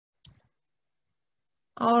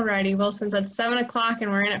Alrighty, well, since it's 7 o'clock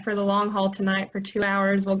and we're in it for the long haul tonight for 2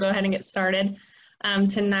 hours, we'll go ahead and get started.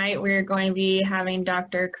 Tonight we're going to be having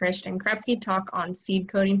Dr. Christian Krepke talk on seed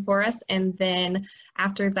coding for us, and then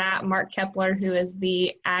after that, Mark Kepler, who is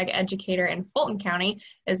the ag educator in Fulton County,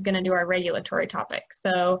 is going to do our regulatory topic.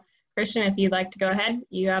 So, Christian, if you'd like to go ahead,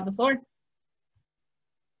 you have the floor.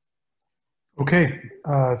 Okay,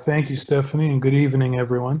 thank you, Stephanie, and good evening,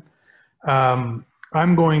 everyone.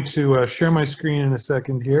 I'm going to share my screen in a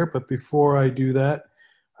second here, but before I do that,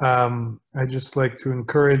 I'd just like to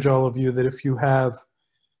encourage all of you that if you have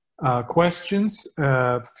questions,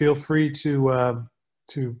 feel free to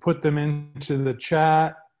put them into the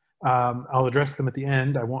chat. I'll address them at the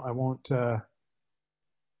end. I won't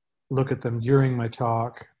look at them during my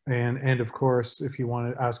talk. And of course, if you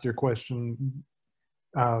want to ask your question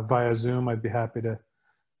via Zoom, I'd be happy to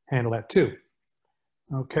handle that too.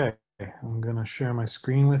 Okay, I'm going to share my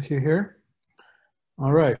screen with you here.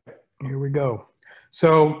 All right, here we go.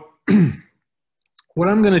 So what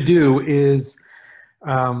I'm going to do is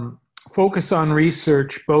focus on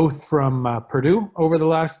research both from Purdue over the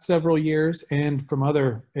last several years and from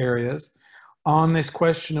other areas on this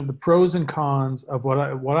question of the pros and cons of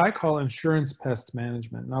what I call insurance pest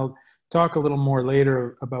management. And I'll talk a little more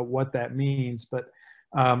later about what that means, but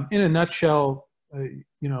in a nutshell,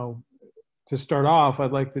 to start off,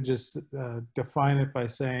 I'd like to just define it by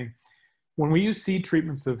saying, when we use seed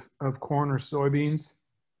treatments of corn or soybeans,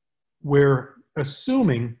 we're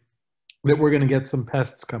assuming that we're going to get some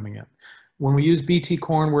pests coming in. When we use BT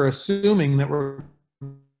corn, we're assuming that we're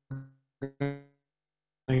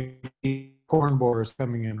corn borers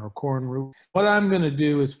coming in or corn root. What I'm going to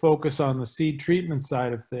do is focus on the seed treatment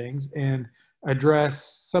side of things and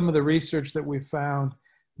address some of the research that we found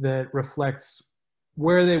that reflects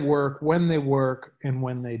where they work, and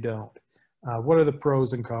when they don't. What are the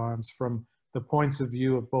pros and cons from the points of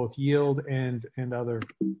view of both yield and other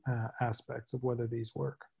aspects of whether these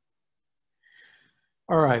work.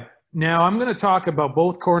 All right, now I'm going to talk about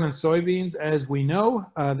both corn and soybeans. As we know,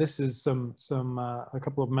 this is a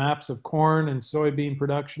couple of maps of corn and soybean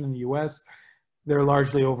production in the U.S. They're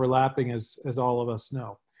largely overlapping, as all of us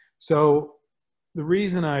know. So the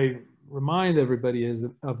reason I remind everybody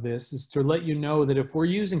of this is to let you know that if we're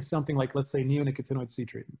using something like, let's say, neonicotinoid seed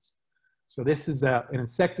treatments. So this is an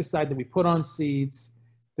insecticide that we put on seeds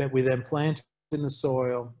that we then plant in the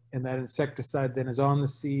soil, and that insecticide then is on the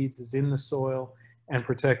seeds, is in the soil, and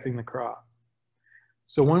protecting the crop.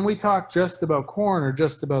 So when we talk just about corn or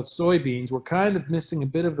just about soybeans, we're kind of missing a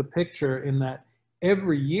bit of the picture in that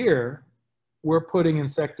every year we're putting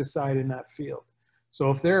insecticide in that field. So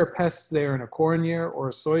if there are pests there in a corn year or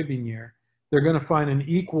a soybean year, they're going to find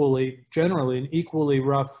generally an equally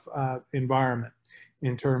rough environment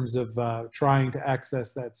in terms of trying to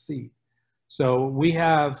access that seed. So we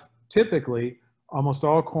have typically almost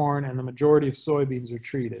all corn and the majority of soybeans are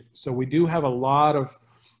treated. So we do have a lot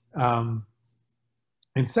of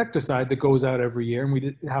insecticide that goes out every year, and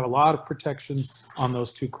we have a lot of protection on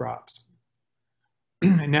those two crops.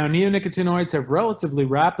 Now, neonicotinoids have relatively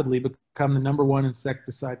rapidly become the #1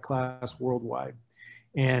 insecticide class worldwide.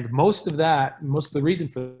 And most of the reason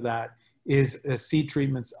for that is seed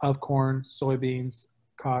treatments of corn, soybeans,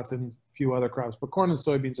 cotton, a few other crops, but corn and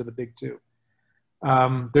soybeans are the big two.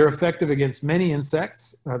 They're effective against many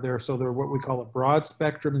insects. They're what we call a broad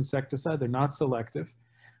spectrum insecticide. They're not selective.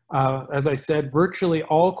 As I said, virtually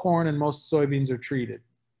all corn and most soybeans are treated.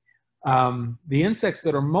 The insects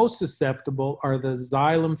that are most susceptible are the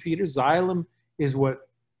xylem feeders. Xylem is what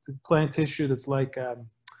plant tissue that's like a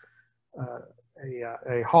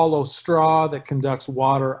hollow straw that conducts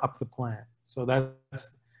water up the plant. So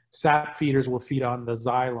that's sap feeders will feed on the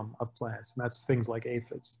xylem of plants, and that's things like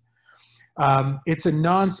aphids. It's a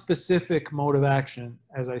non-specific mode of action,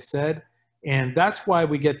 as I said, and that's why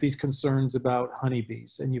we get these concerns about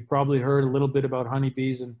honeybees. And you've probably heard a little bit about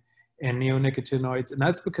honeybees and neonicotinoids, and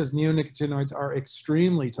that's because neonicotinoids are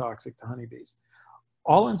extremely toxic to honeybees.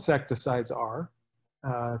 All insecticides are,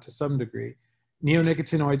 to some degree.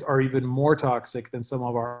 Neonicotinoids are even more toxic than some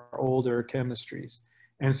of our older chemistries.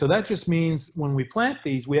 And so that just means when we plant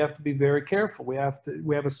these, we have to be very careful. We have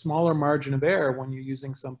a smaller margin of error when you're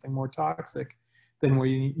using something more toxic than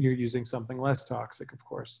when you're using something less toxic, of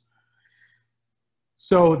course.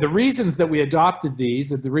 So the reasons that we adopted these,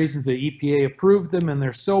 the reasons the EPA approved them and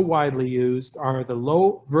they're so widely used, are the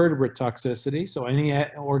low vertebrate toxicity, so any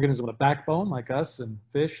organism with a backbone like us and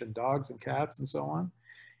fish and dogs and cats and so on,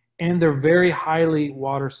 and they're very highly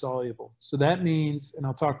water soluble. So that means, and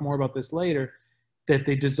I'll talk more about this later, that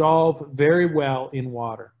they dissolve very well in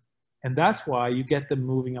water. And that's why you get them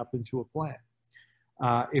moving up into a plant.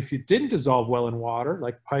 If it didn't dissolve well in water,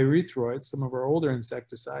 like pyrethroids, some of our older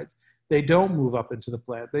insecticides, they don't move up into the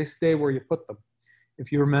plant. They stay where you put them.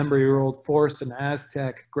 If you remember your old Force and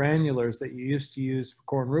Aztec granulars that you used to use for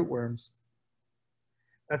corn rootworms,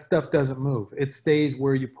 that stuff doesn't move. It stays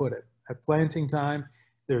where you put it. At planting time,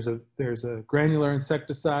 there's a granular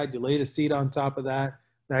insecticide. You lay the seed on top of that.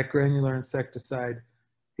 That granular insecticide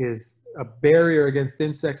is a barrier against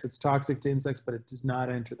insects. It's toxic to insects, but it does not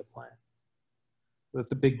enter the plant.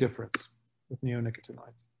 That's a big difference with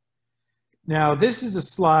neonicotinoids. Now, this is a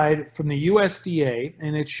slide from the USDA,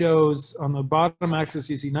 and it shows on the bottom axis,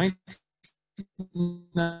 you see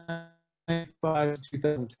 1995 to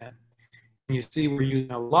 2010. And you see we're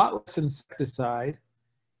using a lot less insecticide,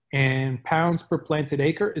 and pounds per planted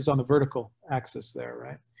acre is on the vertical axis there,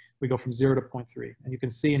 right? We go from 0 to 0.3. And you can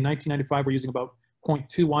see in 1995, we're using about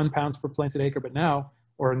 0.21 pounds per planted acre, but now,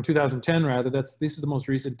 or in 2010 rather, this is the most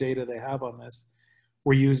recent data they have on this,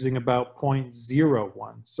 we're using about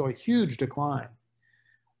 0.01, so a huge decline.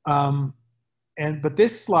 But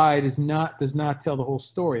this slide does not tell the whole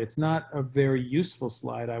story. It's not a very useful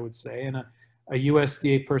slide, I would say, and a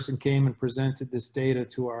USDA person came and presented this data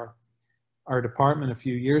to our department a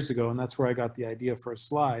few years ago, and that's where I got the idea for a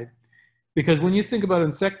slide. Because when you think about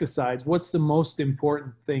insecticides, what's the most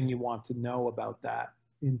important thing you want to know about that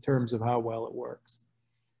in terms of how well it works?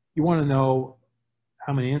 You want to know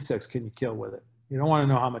how many insects can you kill with it. You don't want to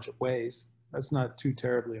know how much it weighs. That's not too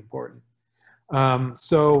terribly important.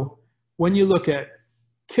 So when you look at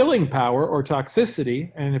killing power or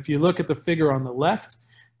toxicity, and if you look at the figure on the left,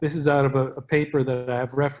 this is out of a paper that I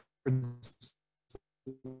have referenced,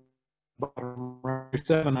 bottom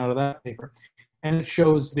 7 out of that paper. And it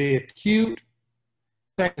shows the acute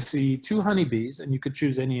toxicity to honeybees, and you could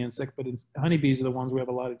choose any insect, but honeybees are the ones we have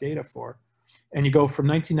a lot of data for. And you go from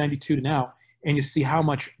 1992 to now, and you see how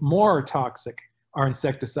much more toxic our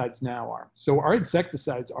insecticides now are. So our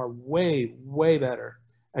insecticides are way, way better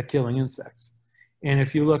at killing insects. And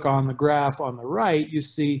if you look on the graph on the right, you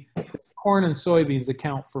see corn and soybeans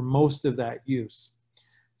account for most of that use.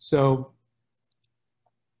 So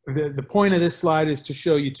the point of this slide is to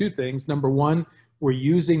show you two things. Number one, we're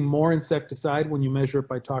using more insecticide when you measure it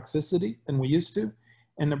by toxicity than we used to.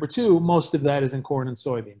 And number two, most of that is in corn and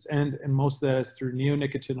soybeans. And most of that is through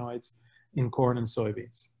neonicotinoids in corn and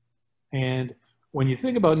soybeans. And when you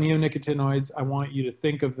think about neonicotinoids, I want you to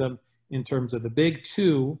think of them in terms of the big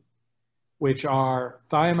two, which are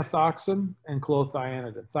thiamethoxam and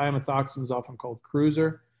clothianidin. Thiamethoxam is often called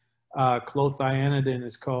cruiser. Clothianidin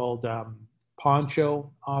is called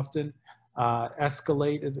poncho often.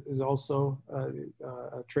 Escalate is also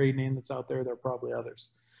a trade name that's out there. There are probably others.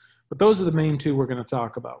 But those are the main two we're going to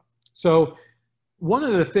talk about. So one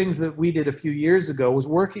of the things that we did a few years ago was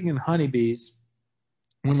working in honeybees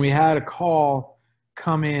when we had a call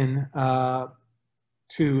come in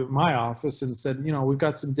to my office and said, you know, we've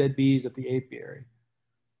got some dead bees at the apiary,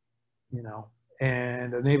 you know,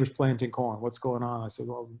 and a neighbor's planting corn. What's going on? I said,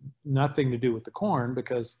 well, nothing to do with the corn,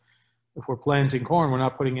 because if we're planting corn, we're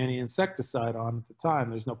not putting any insecticide on at the time.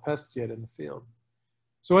 There's no pests yet in the field.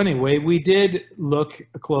 So anyway, we did look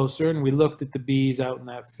closer, and we looked at the bees out in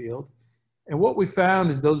that field. And what we found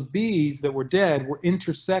is those bees that were dead were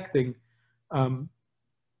intersecting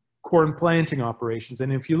corn planting operations.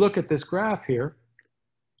 And if you look at this graph here,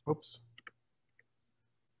 oops.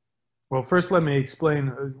 Well, first let me explain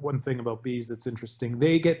one thing about bees that's interesting.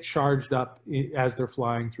 They get charged up as they're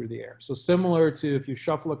flying through the air. So similar to if you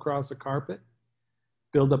shuffle across a carpet,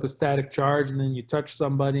 build up a static charge, and then you touch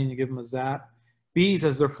somebody and you give them a zap. Bees,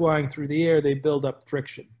 as they're flying through the air, they build up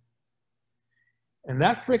friction. And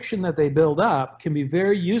that friction that they build up can be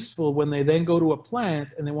very useful when they then go to a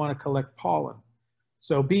plant and they want to collect pollen.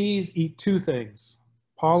 So bees eat two things,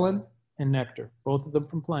 pollen and nectar, both of them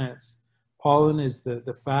from plants. Pollen is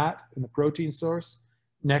the fat and the protein source.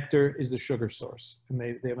 Nectar is the sugar source. And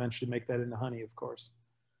they eventually make that into honey, of course.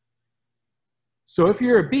 So if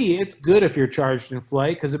you're a bee, it's good if you're charged in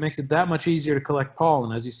flight, because it makes it that much easier to collect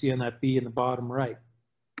pollen, as you see on that bee in the bottom right.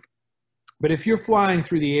 But if you're flying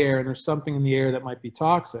through the air and there's something in the air that might be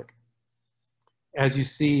toxic, as you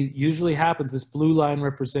see usually happens, this blue line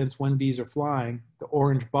represents when bees are flying. The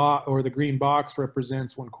orange box or the green box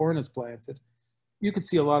represents when corn is planted. You could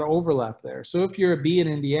see a lot of overlap there. So if you're a bee in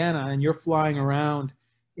Indiana and you're flying around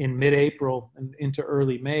in mid-April and into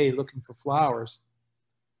early May looking for flowers,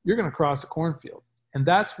 you're going to cross a cornfield. And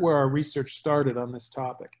that's where our research started on this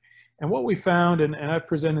topic. And what we found, and I've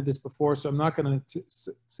presented this before, so I'm not going to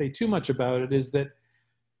say too much about it, is that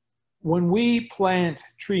when we plant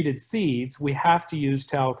treated seeds, we have to use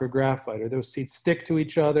talc or graphite, or those seeds stick to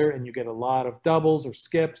each other and you get a lot of doubles or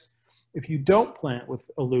skips. If you don't plant with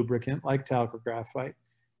a lubricant like talc or graphite,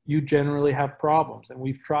 you generally have problems, and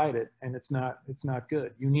we've tried it, and it's not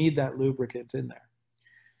good. You need that lubricant in there.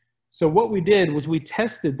 So what we did was we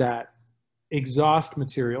tested that exhaust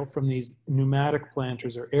material from these pneumatic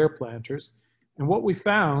planters or air planters, and what we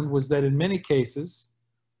found was that in many cases,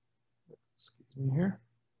 excuse me here,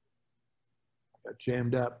 got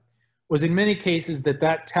jammed up, was in many cases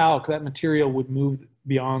that talc, that material would move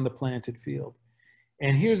beyond the planted field.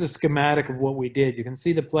 And here's a schematic of what we did. You can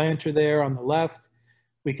see the planter there on the left.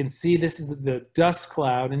 We can see this is the dust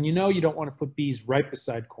cloud, and you know you don't want to put bees right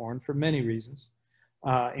beside corn for many reasons,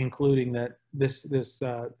 including that this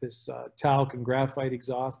talc and graphite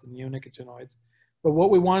exhaust and neonicotinoids. But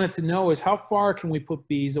what we wanted to know is how far can we put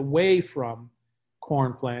bees away from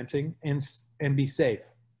corn planting and be safe?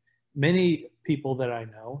 Many people that I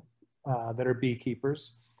know that are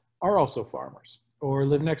beekeepers are also farmers or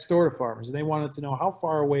live next door to farmers, and they wanted to know how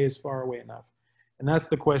far away is far away enough. And that's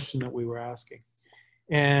the question that we were asking.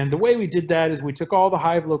 And the way we did that is we took all the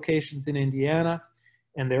hive locations in Indiana,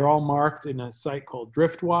 and they're all marked in a site called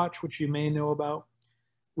DriftWatch, which you may know about.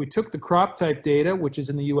 We took the crop type data, which is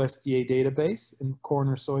in the USDA database, in corn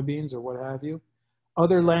or soybeans or what have you,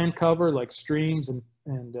 other land cover like streams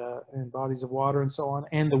and bodies of water and so on,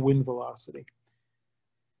 and the wind velocity.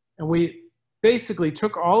 And we basically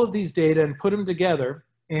took all of these data and put them together,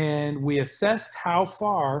 and we assessed how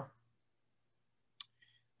far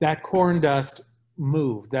that corn dust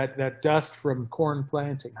moved, that dust from corn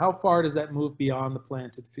planting. How far does that move beyond the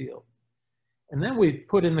planted field? And then we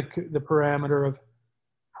put in the parameter of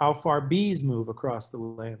how far bees move across the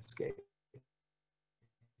landscape.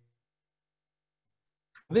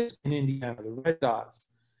 This in Indiana, the red dots.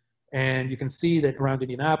 And you can see that around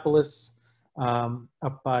Indianapolis,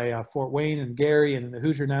 up by Fort Wayne and Gary and in the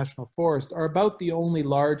Hoosier National Forest are about the only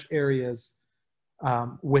large areas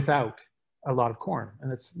without a lot of corn.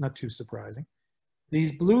 And that's not too surprising.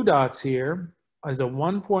 These blue dots here is a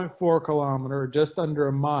 1.4 kilometer, just under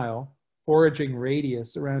a mile, foraging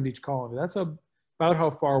radius around each colony. That's about how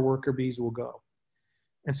far worker bees will go.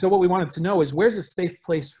 And so what we wanted to know is, where's a safe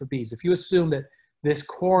place for bees? If you assume that this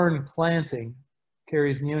corn planting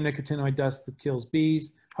carries neonicotinoid dust that kills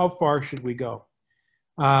bees, how far should we go?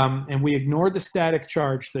 And we ignored the static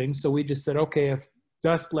charge thing. So we just said, okay, if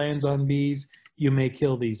dust lands on bees, you may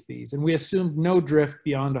kill these bees. And we assumed no drift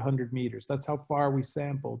beyond 100 meters. That's how far we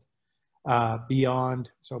sampled beyond,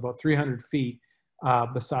 so about 300 feet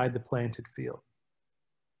beside the planted field.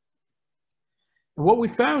 And what we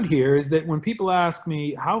found here is that when people ask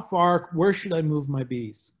me, how far, where should I move my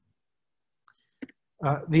bees?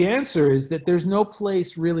 The answer is that there's no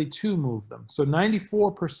place really to move them. So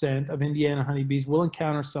 94% of Indiana honeybees will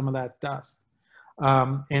encounter some of that dust.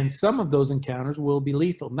 And some of those encounters will be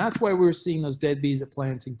lethal. And that's why we were seeing those dead bees at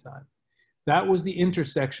planting time. That was the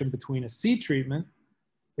intersection between a seed treatment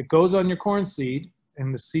that goes on your corn seed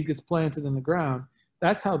and the seed gets planted in the ground.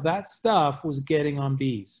 That's how that stuff was getting on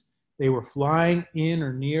bees. They were flying in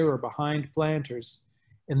or near or behind planters,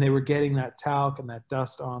 and they were getting that talc and that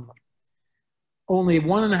dust on them. Only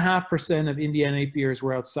 1.5% of Indiana apiaries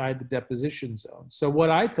were outside the deposition zone. So what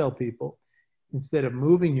I tell people, instead of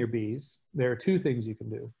moving your bees, there are two things you can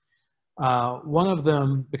do. One of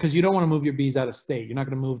them, because you don't want to move your bees out of state. You're not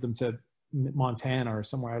going to move them to Montana or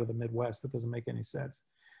somewhere out of the Midwest. That doesn't make any sense.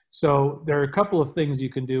 So there are a couple of things you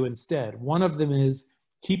can do instead. One of them is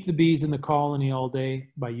keep the bees in the colony all day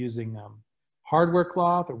by using hardware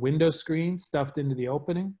cloth or window screens stuffed into the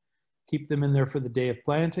opening. Keep them in there for the day of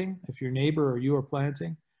planting if your neighbor or you are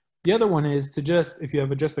planting. The other one is to just, if you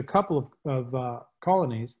have just a couple of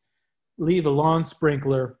colonies, leave a lawn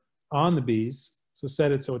sprinkler on the bees. So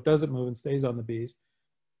set it so it doesn't move and stays on the bees.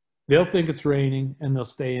 They'll think it's raining and they'll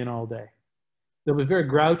stay in all day. They'll be very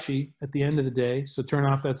grouchy at the end of the day, so turn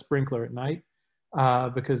off that sprinkler at night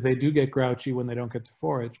because they do get grouchy when they don't get to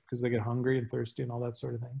forage because they get hungry and thirsty and all that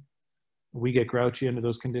sort of thing. We get grouchy under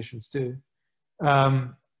those conditions too.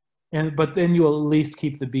 But then you'll at least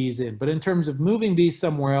keep the bees in. But in terms of moving bees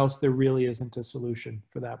somewhere else, there really isn't a solution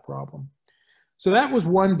for that problem. So that was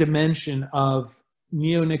one dimension of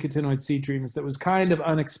neonicotinoid seed treatments that was kind of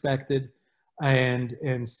unexpected and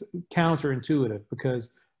counterintuitive, because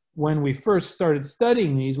when we first started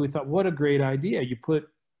studying these, we thought, what a great idea. You put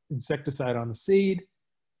insecticide on the seed,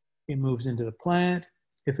 it moves into the plant.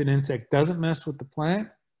 If an insect doesn't mess with the plant,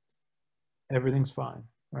 everything's fine,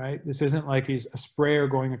 right? This isn't like a sprayer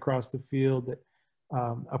going across the field that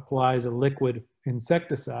applies a liquid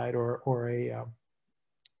insecticide or a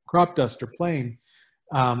crop duster plane.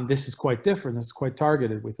 This is quite different. This is quite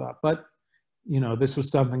targeted, we thought. But, you know, this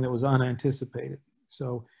was something that was unanticipated.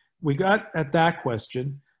 So we got at that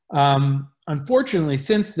question. Unfortunately,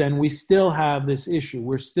 since then, we still have this issue.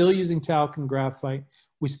 We're still using talc and graphite.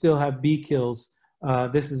 We still have bee kills.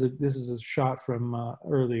 This is a shot from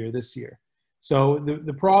earlier this year. So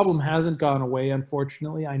the problem hasn't gone away,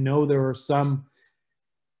 unfortunately. I know there are some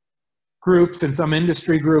groups and some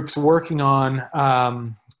industry groups working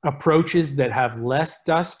on approaches that have less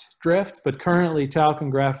dust drift, but currently talc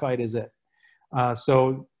and graphite is it.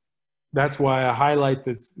 So that's why I highlight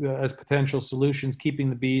this as potential solutions, keeping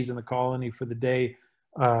the bees in the colony for the day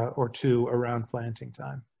or two around planting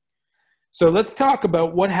time. So let's talk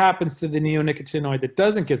about what happens to the neonicotinoid that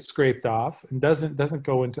doesn't get scraped off and doesn't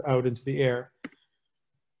go out into the air.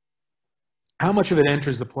 How much of it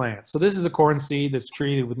enters the plant? So this is a corn seed that's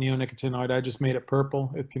treated with neonicotinoid. I just made it purple.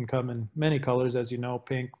 It can come in many colors, as you know,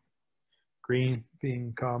 pink, green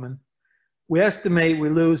being common. We estimate we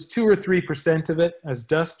lose 2 or 3% of it as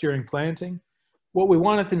dust during planting. What we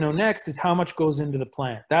wanted to know next is how much goes into the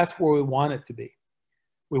plant. That's where we want it to be.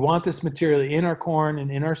 We want this material in our corn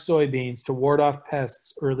and in our soybeans to ward off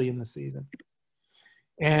pests early in the season.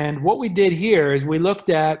 And what we did here is we looked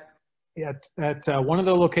at one of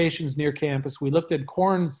the locations near campus, we looked at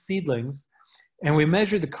corn seedlings and we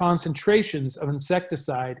measured the concentrations of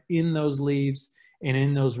insecticide in those leaves and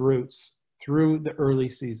in those roots through the early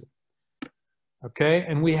season. Okay,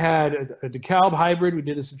 and we had a DeKalb hybrid, we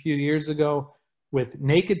did this a few years ago, with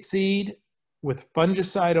naked seed, with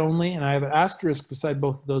fungicide only, and I have an asterisk beside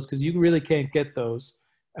both of those because you really can't get those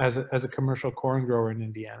as a commercial corn grower in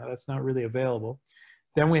Indiana. That's not really available.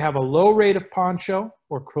 Then we have a low rate of poncho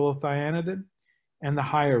or chlorothianidin and the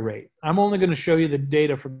higher rate. I'm only going to show you the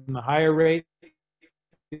data from the higher rate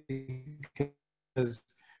because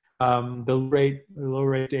the low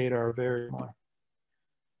rate data are very similar.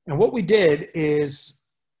 And what we did is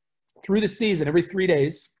through the season, every 3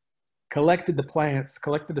 days, collected the plants,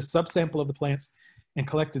 collected a subsample of the plants, and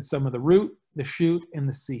collected some of the root, the shoot, and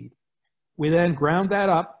the seed. We then ground that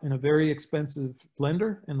up in a very expensive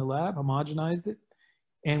blender in the lab, homogenized it,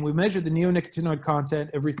 and we measured the neonicotinoid content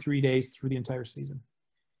every 3 days through the entire season.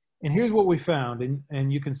 And here's what we found,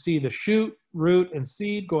 and you can see the shoot, root, and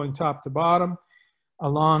seed going top to bottom.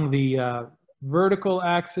 Along the vertical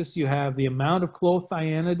axis, you have the amount of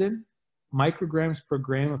chlorothianidin, micrograms per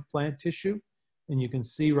gram of plant tissue. And you can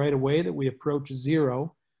see right away that we approach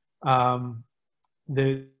 0.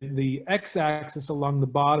 The x-axis along the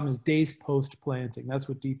bottom is days post-planting. That's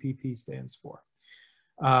what DPP stands for.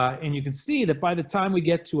 And you can see that by the time we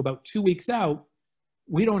get to about 2 weeks out,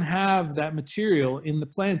 we don't have that material in the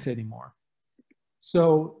plant anymore.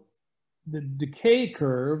 So the decay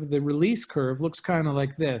curve, the release curve, looks kind of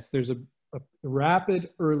like this. There's a rapid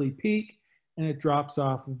early peak, and it drops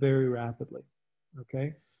off very rapidly.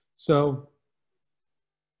 Okay, so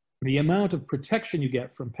the amount of protection you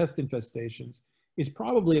get from pest infestations is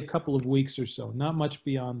probably a couple of weeks or so, not much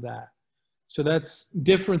beyond that. So that's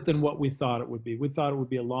different than what we thought it would be. We thought it would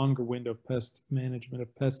be a longer window of pest management, of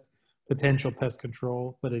potential pest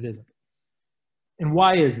control, but it isn't. And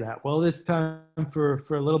why is that? Well, it's time for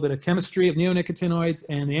a little bit of chemistry of neonicotinoids,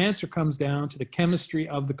 and the answer comes down to the chemistry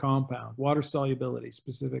of the compound, water solubility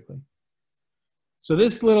specifically. So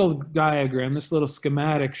this little diagram, this little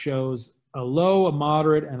schematic shows a low, a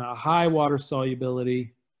moderate, and a high water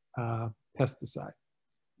solubility pesticide. I'll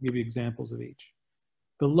give you examples of each.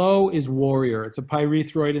 The low is Warrior. It's a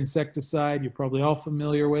pyrethroid insecticide you're probably all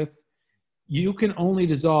familiar with. You can only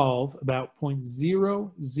dissolve about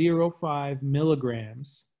 0.005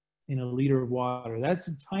 milligrams in a liter of water. That's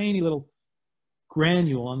a tiny little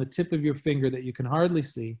granule on the tip of your finger that you can hardly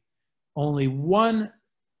see. Only one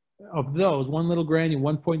of those, one little granule,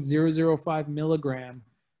 1.005 milligram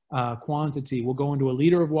quantity will go into a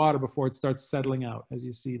liter of water before it starts settling out, as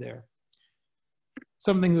you see there.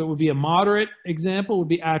 Something that would be a moderate example would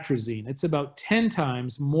be atrazine. It's about 10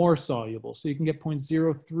 times more soluble, so you can get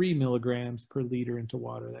 0.03 milligrams per liter into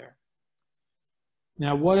water there.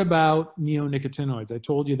 Now, what about neonicotinoids? I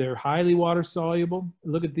told you they're highly water soluble.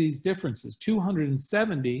 Look at these differences: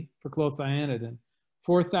 270 for chlorothianidin,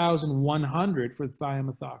 4,100 for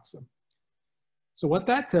thiamethoxam. So what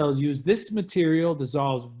that tells you is this material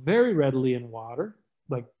dissolves very readily in water,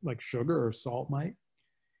 like sugar or salt might.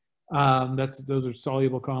 Those are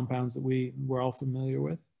soluble compounds that we're all familiar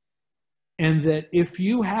with. And that if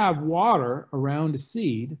you have water around a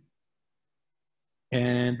seed,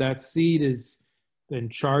 and that seed is then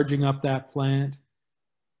charging up that plant,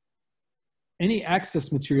 any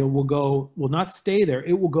excess material will not stay there,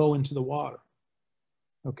 it will go into the water.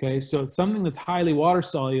 Okay, so something that's highly water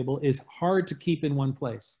soluble is hard to keep in one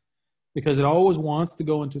place because it always wants to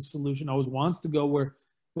go into solution, always wants to go where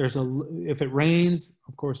If it rains,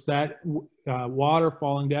 of course, that water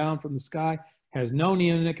falling down from the sky has no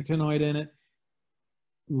neonicotinoid in it.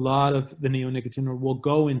 A lot of the neonicotinoid will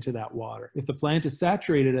go into that water. If the plant is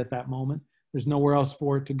saturated at that moment, there's nowhere else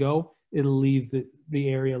for it to go. It'll leave the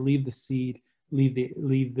area, leave the seed, leave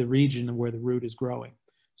the region where the root is growing.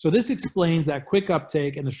 So this explains that quick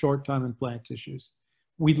uptake and the short time in plant tissues.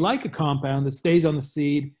 We'd like a compound that stays on the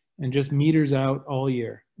seed and just meters out all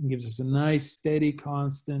year and gives us a nice, steady,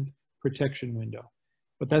 constant protection window.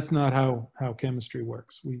 But that's not how chemistry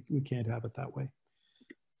works. We can't have it that way.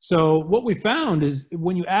 So what we found is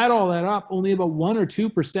when you add all that up, only about 1 or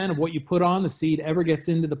 2% of what you put on the seed ever gets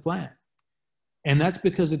into the plant. And that's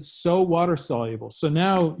because it's so water soluble. So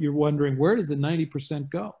now you're wondering, where does the 90%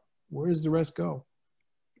 go? Where does the rest go?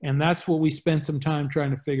 And that's what we spent some time trying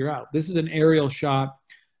to figure out. This is an aerial shot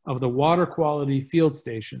of the water quality field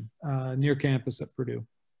station near campus at Purdue.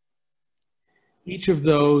 Each of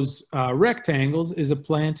those rectangles is a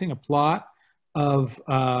plot of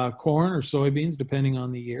corn or soybeans, depending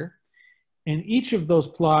on the year. And each of those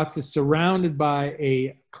plots is surrounded by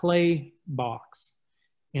a clay box.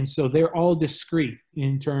 And so they're all discrete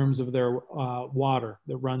in terms of their water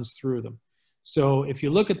that runs through them. So if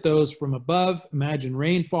you look at those from above, imagine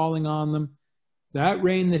rain falling on them. That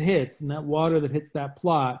rain that hits and that water that hits that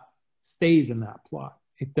plot stays in that plot.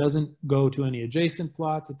 It doesn't go to any adjacent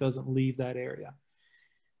plots. It doesn't leave that area.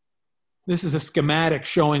 This is a schematic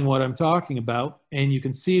showing what I'm talking about. And you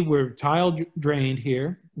can see we're tile drained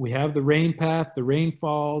here. We have the rain path. The rain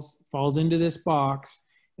falls into this box.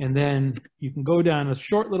 And then you can go down a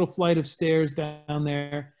short little flight of stairs down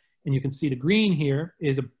there. And you can see the green here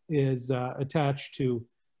is attached to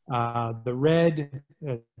the red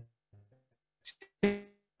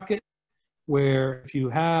bucket, where if you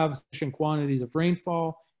have sufficient quantities of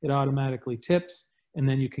rainfall, it automatically tips, and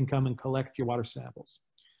then you can come and collect your water samples.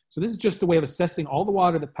 So this is just a way of assessing all the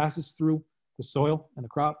water that passes through the soil and the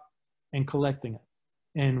crop and collecting it.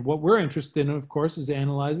 And what we're interested in, of course, is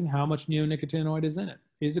analyzing how much neonicotinoid is in it.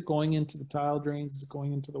 Is it going into the tile drains? Is it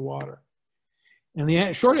going into the water? And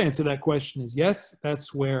the short answer to that question is yes.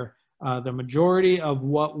 That's where the majority of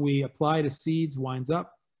what we apply to seeds winds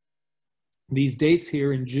up. These dates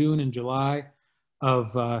here in June and July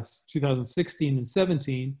of 2016 and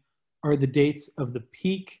 17 are the dates of the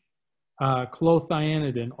peak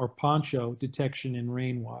clothianidin or poncho detection in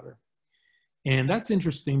rainwater. And that's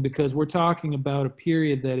interesting because we're talking about a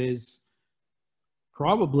period that is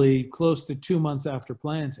probably close to 2 months after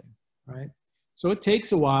planting, right? So it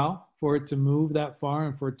takes a while for it to move that far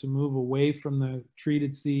and for it to move away from the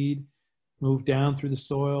treated seed, move down through the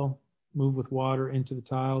soil, move with water into the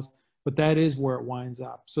tiles, but that is where it winds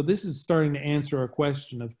up. So this is starting to answer our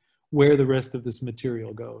question of where the rest of this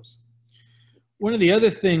material goes. One of the other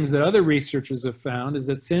things that other researchers have found is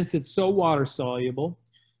that since it's so water soluble,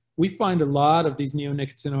 we find a lot of these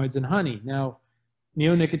neonicotinoids in honey. Now,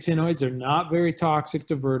 neonicotinoids are not very toxic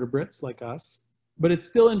to vertebrates like us, but it's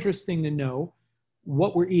still interesting to know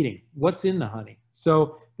what we're eating, what's in the honey.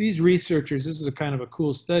 So these researchers, this is a kind of a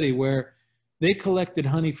cool study where they collected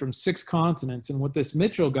honey from 6 continents. And what this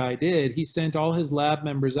Mitchell guy did, he sent all his lab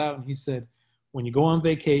members out and he said, when you go on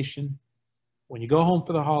vacation, when you go home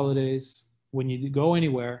for the holidays, when you go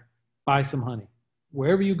anywhere, buy some honey.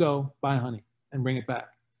 Wherever you go, buy honey and bring it back.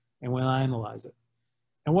 And we'll analyze it.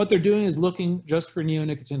 And what they're doing is looking just for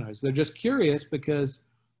neonicotinoids. They're just curious because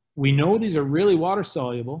we know these are really water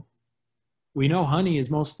soluble. We know honey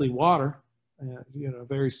is mostly water,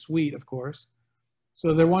 very sweet, of course.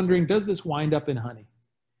 So they're wondering, does this wind up in honey?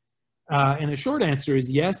 And the short answer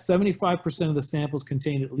is yes, 75% of the samples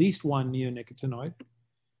contain at least 1 neonicotinoid.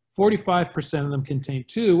 45% of them contain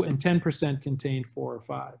 2, and 10% contain 4 or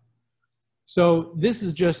 5. So this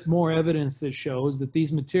is just more evidence that shows that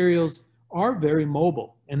these materials are very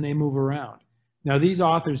mobile and they move around. Now, these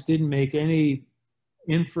authors didn't make any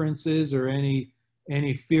inferences or any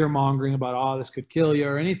fear-mongering about, oh, this could kill you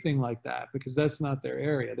or anything like that, because that's not their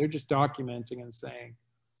area. They're just documenting and saying,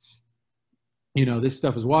 this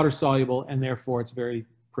stuff is water-soluble and therefore it's very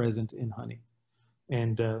present in honey.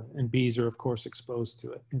 And bees are, of course, exposed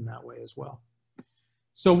to it in that way as well.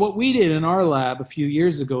 So what we did in our lab a few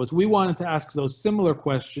years ago is we wanted to ask those similar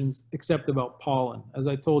questions, except about pollen. As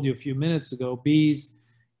I told you a few minutes ago, bees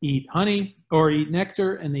eat honey or eat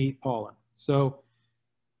nectar and they eat pollen. So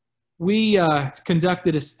we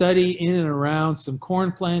conducted a study in and around some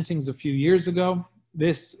corn plantings a few years ago.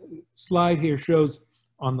 This slide here shows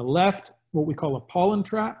on the left what we call a pollen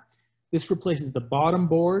trap. This replaces the bottom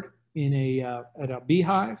board in at a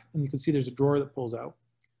beehive, and you can see there's a drawer that pulls out.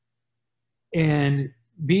 And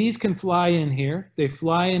bees can fly in here. They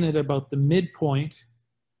fly in at about the midpoint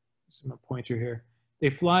some pointer here. They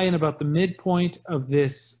fly in about the midpoint of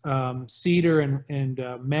this cedar and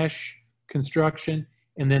mesh construction,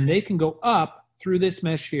 and then they can go up through this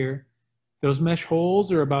mesh here. Those mesh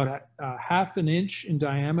holes are about half an inch in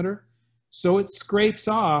diameter, so it scrapes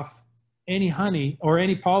off any honey, or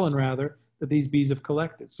any pollen rather, that these bees have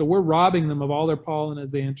collected. So we're robbing them of all their pollen as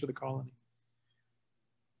they enter the colony.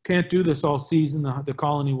 Can't do this all season. The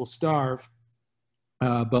colony will starve,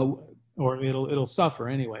 or it'll suffer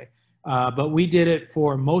anyway. But we did it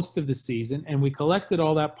for most of the season, and we collected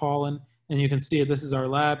all that pollen, and you can see it. This is our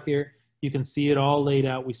lab here. You can see it all laid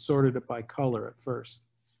out. We sorted it by color at first.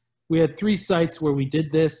 We had 3 sites where we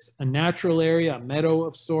did this: a natural area, a meadow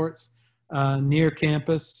of sorts, near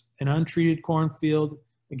campus, an untreated cornfield,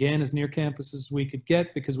 again, as near campus as we could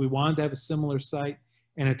get because we wanted to have a similar site,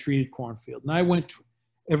 and a treated cornfield. And I went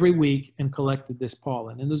every week and collected this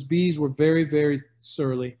pollen. And those bees were very, very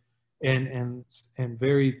surly and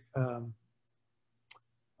very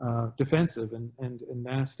defensive and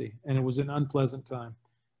nasty. And it was an unpleasant time.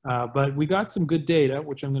 But we got some good data,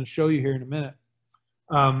 which I'm going to show you here in a minute.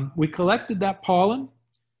 We collected that pollen.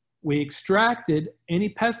 We extracted any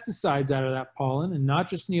pesticides out of that pollen, and not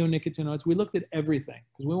just neonicotinoids. We looked at everything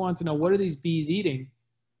because we wanted to know, what are these bees eating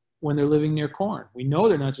when they're living near corn? We know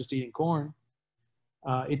they're not just eating corn.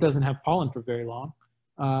 It doesn't have pollen for very long.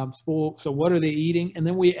 So what are they eating? And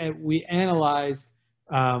then we analyzed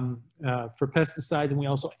for pesticides,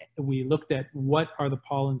 and we looked at what are the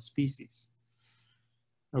pollen species.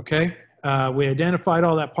 Okay, we identified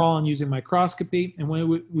all that pollen using microscopy, and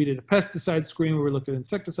when we did a pesticide screen, we looked at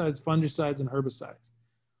insecticides, fungicides, and herbicides.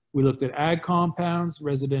 We looked at ag compounds,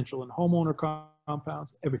 residential and homeowner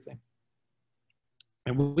compounds, everything.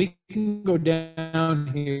 And we can go down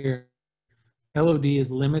here. LOD is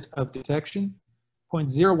limit of detection,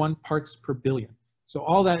 0.01 parts per billion. So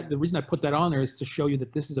all that, the reason I put that on there is to show you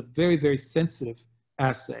that this is a very, very sensitive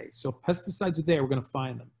assay. So if pesticides are there, we're going to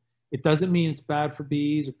find them. It doesn't mean it's bad for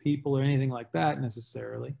bees or people or anything like that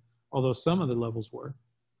necessarily, although some of the levels were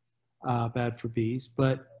bad for bees.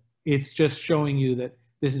 But it's just showing you that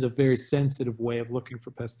this is a very sensitive way of looking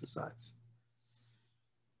for pesticides.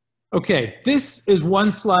 Okay, this is one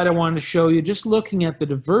slide I wanted to show you, just looking at the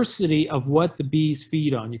diversity of what the bees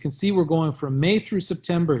feed on. You can see we're going from May through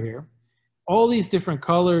September here. All these different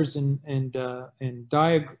colors and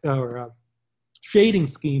shading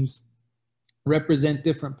schemes represent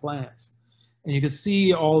different plants. And you can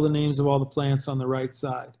see all the names of all the plants on the right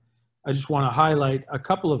side. I just want to highlight a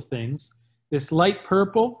couple of things. This light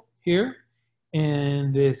purple here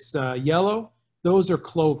and this yellow, those are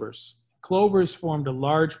clovers. Clovers formed a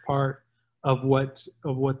large part of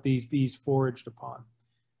what these bees foraged upon.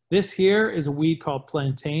 This here is a weed called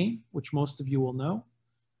plantain, which most of you will know.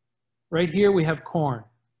 Right here we have corn,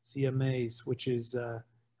 CMAs, which is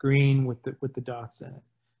green with the dots in it.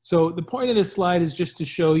 So the point of this slide is just to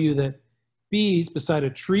show you that bees, beside a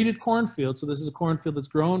treated cornfield, so this is a cornfield that's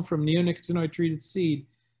grown from neonicotinoid treated seed,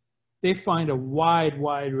 they find a wide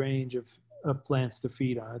range of plants to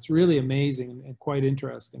feed on. It's really amazing and quite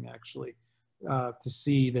interesting, actually, to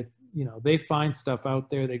see that, you know, they find stuff out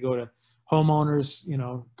there. They go to homeowners, you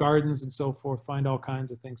know, gardens and so forth, find all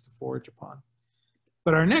kinds of things to forage upon.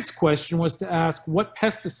 But our next question was to ask, what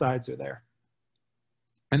pesticides are there?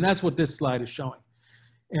 And that's what this slide is showing.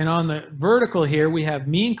 And on the vertical here, we have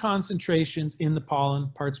mean concentrations in the pollen,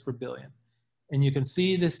 parts per billion. And you can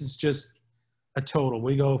see this is just a total.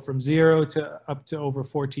 We go from 0 to up to over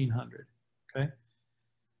 1,400, okay?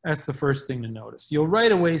 That's the first thing to notice. You'll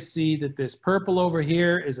right away see that this purple over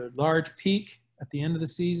here is a large peak at the end of the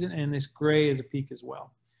season, and this gray is a peak as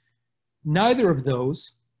well. Neither of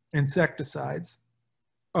those insecticides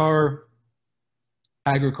are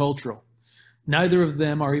agricultural. Neither of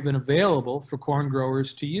them are even available for corn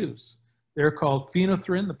growers to use. They're called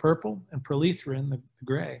phenothrine, the purple, and prolethrin, the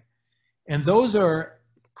gray. And those are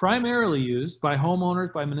primarily used by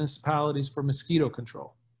homeowners, by municipalities for mosquito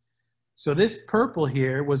control. So this purple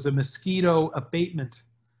here was a mosquito abatement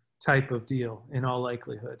type of deal in all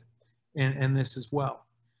likelihood, and this as well.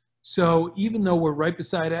 So even though we're right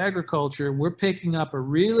beside agriculture, we're picking up a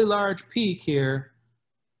really large peak here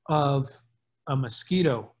of a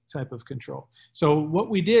mosquito type of control. So what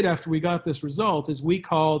we did after we got this result is we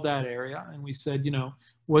called that area and we said, you know,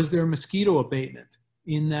 was there mosquito abatement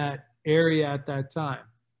in that area at that time?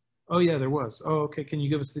 Oh yeah, there was. Oh, okay, can you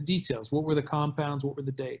give us the details? What were the compounds? What were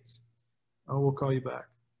the dates? Oh, we'll call you back.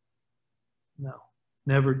 No,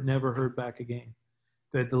 never heard back again.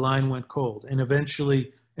 The line went cold, and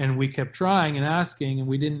eventually, and we kept trying and asking, and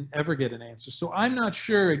we didn't ever get an answer. So I'm not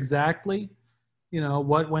sure exactly, you know,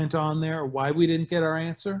 what went on there or why we didn't get our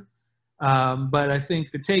answer. But I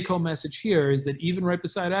think the take-home message here is that even right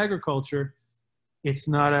beside agriculture, it's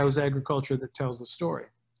not always agriculture that tells the story.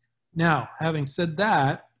 Now, having said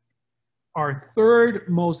that, our third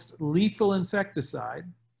most lethal insecticide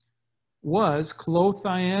was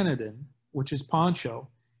clothianidin, which is poncho.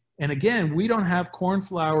 And again, we don't have corn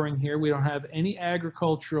flowering here. We don't have any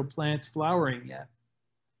agricultural plants flowering yet.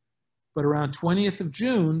 But around 20th of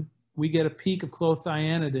June, we get a peak of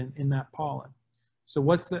clothianidin in that pollen. So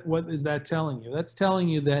what is that telling you? That's telling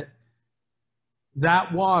you that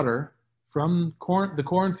that water from the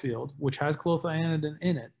cornfield, which has clothianidin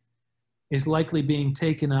in it, is likely being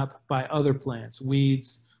taken up by other plants,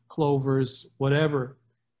 weeds, clovers, whatever,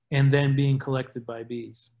 and then being collected by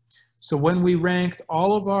bees. So when we ranked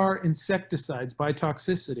all of our insecticides by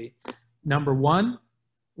toxicity, number 1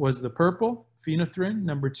 was the purple, phenolphthalein.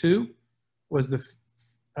 Number 2 was the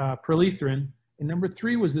perlethrin. And number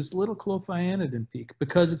 3 was this little clothianidin peak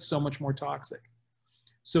because it's so much more toxic.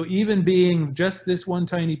 So even being just this one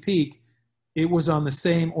tiny peak, it was on the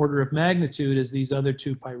same order of magnitude as these other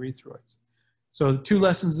 2 pyrethroids. So 2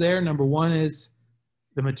 lessons there. Number 1 is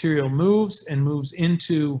the material moves and moves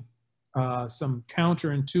into some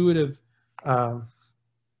counterintuitive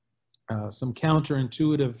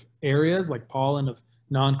areas like pollen of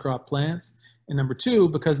non-crop plants. And number 2,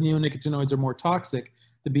 because neonicotinoids are more toxic,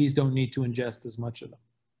 the bees don't need to ingest as much of them.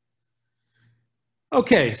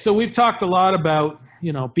 Okay, so we've talked a lot about,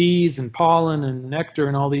 bees and pollen and nectar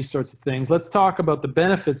and all these sorts of things. Let's talk about the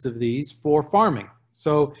benefits of these for farming.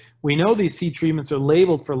 So we know these seed treatments are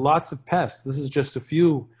labeled for lots of pests. This is just a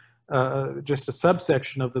few, just a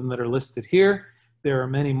subsection of them that are listed here. There are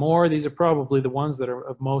many more. These are probably the ones that are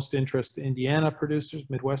of most interest to Indiana producers,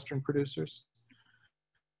 Midwestern producers.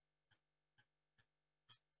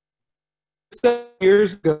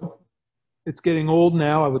 Years ago, it's getting old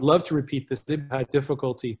now. I would love to repeat this. I've had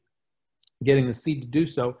difficulty getting the seed to do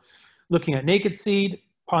so. Looking at naked seed,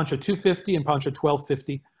 Poncho 250 and Poncho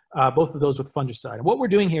 1250, both of those with fungicide. And what we're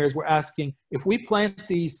doing here is we're asking if we plant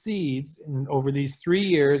these seeds over these 3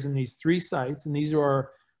 years in these 3 sites, and these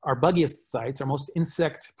are our buggiest sites, our most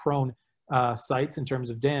insect-prone sites in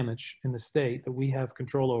terms of damage in the state that we have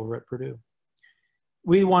control over at Purdue.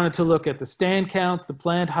 We wanted to look at the stand counts, the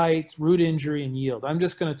plant heights, root injury, and yield. I'm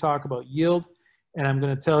just going to talk about yield, and I'm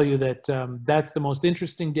going to tell you that that's the most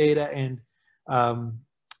interesting data, and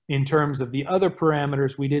in terms of the other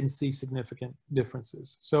parameters, we didn't see significant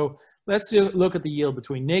differences. So let's look at the yield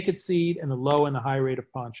between naked seed and the low and the high rate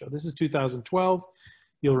of poncho. This is 2012.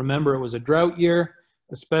 You'll remember it was a drought year,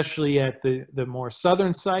 especially at the more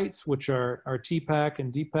southern sites, which are TPAC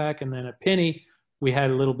and DPAC, and then at Pinney, we had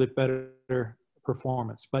a little bit better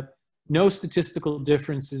performance, but no statistical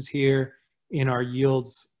differences here in our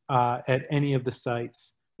yields at any of the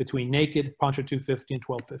sites between naked, Poncho 250 and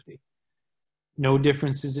 1250. No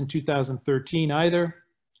differences in 2013 either.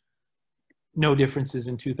 No differences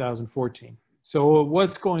in 2014. So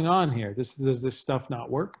what's going on here? Does this stuff not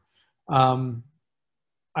work?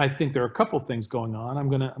 I think there are a couple things going on. I'm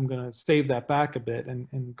gonna save that back a bit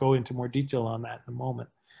and go into more detail on that in a moment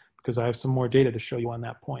because I have some more data to show you on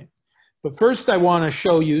that point. But first, I want to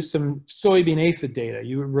show you some soybean aphid data.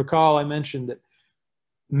 You recall I mentioned that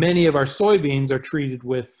many of our soybeans are treated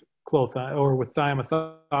with with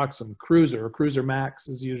thiamethoxam, Cruiser, or Cruiser Max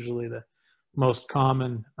is usually the most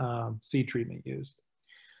common seed treatment used.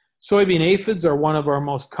 Soybean aphids are one of our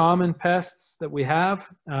most common pests that we have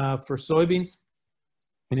for soybeans.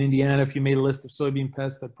 In Indiana, if you made a list of soybean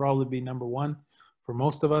pests, that'd probably be number 1 for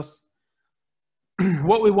most of us.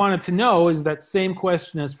 What we wanted to know is that same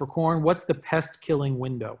question as for corn, what's the pest killing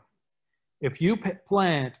window? If you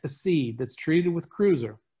plant a seed that's treated with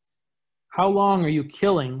Cruiser, how long are you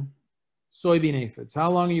killing soybean aphids?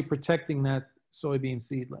 How long are you protecting that soybean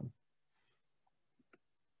seedling?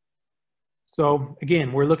 So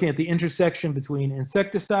again, we're looking at the intersection between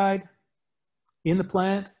insecticide in the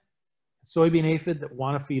plant, soybean aphid that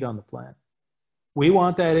want to feed on the plant. We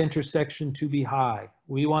want that intersection to be high.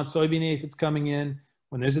 We want soybean aphids coming in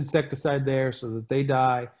when there's insecticide there so that they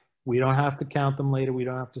die. We don't have to count them later. We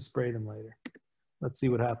don't have to spray them later. Let's see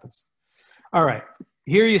what happens. All right,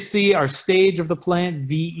 here you see our stage of the plant.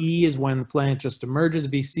 VE is when the plant just emerges.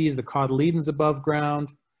 VC is the cotyledons above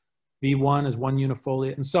ground. V1 is 1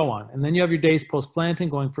 unifoliate, and so on. And then you have your days post-planting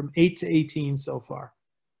going from 8 to 18 so far.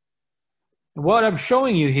 And what I'm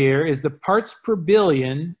showing you here is the parts per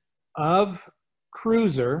billion of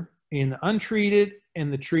Cruiser in the untreated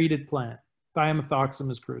and the treated plant.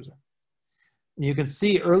 Thiamethoxam is Cruiser. And you can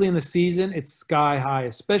see early in the season, it's sky high,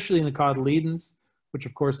 especially in the cotyledons, which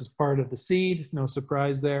of course is part of the seed. It's no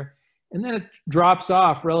surprise there. And then it drops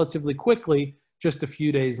off relatively quickly just a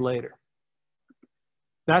few days later.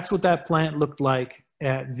 That's what that plant looked like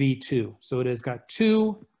at V2. So it has got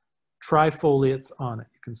 2 trifoliates on it.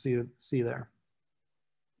 You can see there.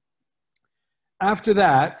 After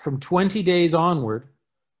that, from 20 days onward,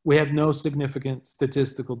 we have no significant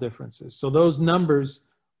statistical differences. So those numbers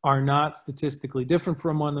are not statistically different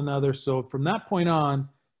from one another. So from that point on,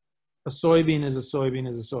 a soybean is a soybean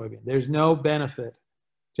is a soybean. There's no benefit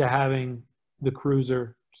to having the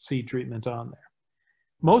Cruiser seed treatment on there.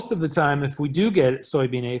 Most of the time, if we do get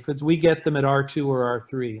soybean aphids, we get them at R2 or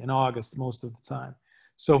R3 in August most of the time.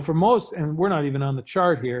 So for most, and we're not even on the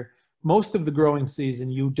chart here, most of the growing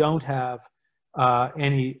season, you don't have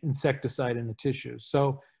any insecticide in the tissues.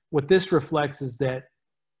 So what this reflects is that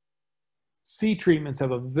seed treatments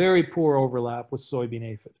have a very poor overlap with soybean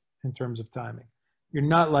aphid in terms of timing. You're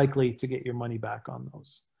not likely to get your money back on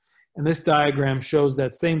those. And this diagram shows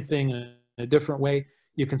that same thing in a different way.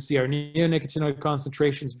 You can see our neonicotinoid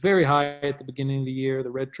concentrations very high at the beginning of the year,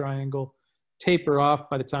 the red triangle, taper off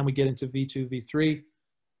by the time we get into V2, V3.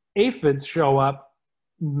 Aphids show up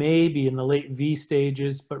maybe in the late V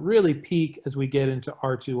stages, but really peak as we get into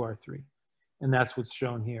R2, R3. And that's what's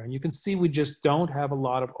shown here. And you can see we just don't have a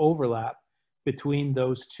lot of overlap between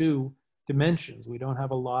those two dimensions. We don't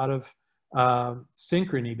have a lot of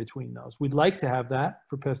synchrony between those. We'd like to have that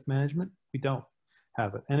for pest management. We don't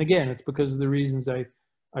have it. And again, it's because of the reasons I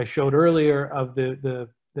showed earlier of the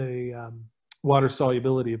water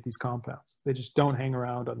solubility of these compounds. They just don't hang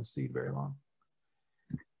around on the seed very long.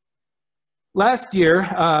 Last year,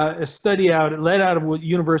 a study led out of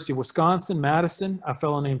University of Wisconsin, Madison, a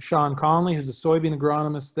fellow named Sean Conley, who's a soybean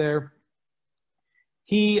agronomist there.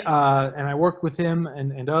 He, and I worked with him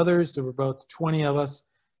and others, there were about 20 of us,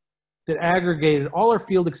 that aggregated all our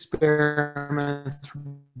field experiments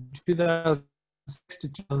from 2006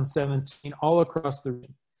 to 2017 all across the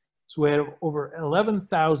region. So we had over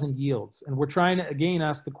 11,000 yields. And we're trying to, again,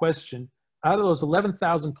 ask the question, out of those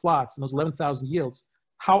 11,000 plots and those 11,000 yields,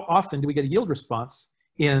 how often do we get a yield response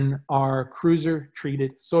in our Cruiser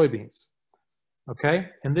treated soybeans? Okay,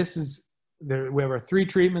 and this is, we have our 3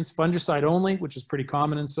 treatments: fungicide only, which is pretty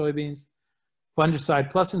common in soybeans,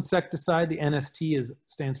 fungicide plus insecticide, the NST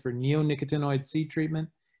stands for neonicotinoid seed treatment,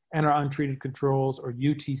 and our untreated controls, or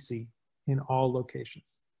UTC, in all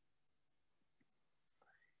locations.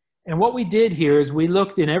 And what we did here is we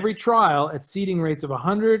looked in every trial at seeding rates of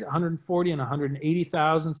 100, 140, and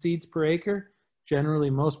 180,000 seeds per acre. Generally,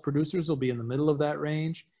 most producers will be in the middle of that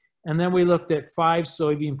range. And then we looked at 5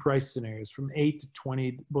 soybean price scenarios from 8 to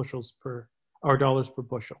 20 bushels per, or dollars per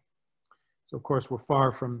bushel. So of course, we're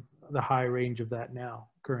far from the high range of that now,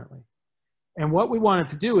 currently. And what we wanted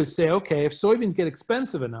to do is say, okay, if soybeans get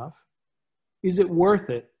expensive enough, is it worth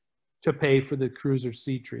it to pay for the Cruiser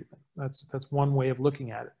seed treatment? That's one way of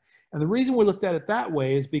looking at it. And the reason we looked at it that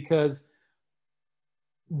way is because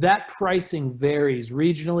that pricing varies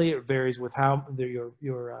regionally. It varies with how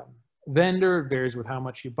your vendor, it varies with how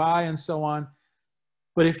much you buy and so on.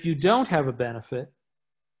 But if you don't have a benefit,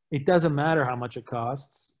 it doesn't matter how much it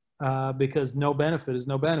costs because no benefit is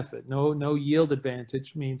no benefit. No yield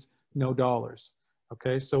advantage means no dollars.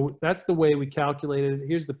 Okay, so that's the way we calculated it.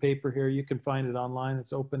 Here's the paper here. You can find it online.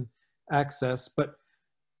 It's open access. But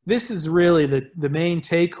this is really the main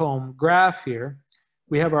take-home graph here.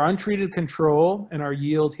 We have our untreated control and our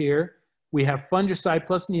yield here. We have fungicide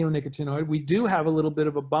plus neonicotinoid. We do have a little bit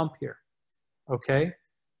of a bump here, okay?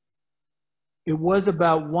 It was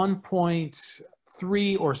about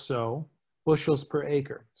 1.3 or so bushels per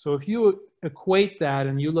acre. So if you equate that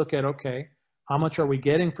and you look at, okay, how much are we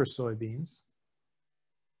getting for soybeans?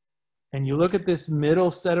 And you look at this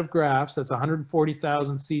middle set of graphs, that's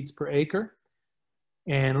 140,000 seeds per acre.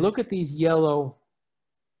 And look at these yellow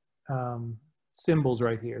symbols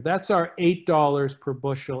right here. That's our $8 per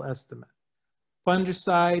bushel estimate.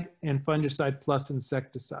 Fungicide and fungicide plus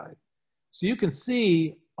insecticide. So you can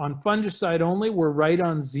see on fungicide only, we're right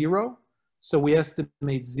on 0. So we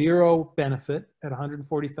estimate 0 benefit at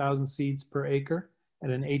 140,000 seeds per acre at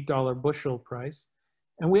an $8 bushel price.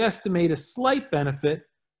 And we estimate a slight benefit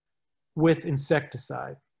with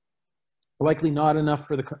insecticide. Likely not enough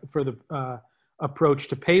for the approach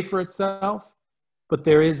to pay for itself, but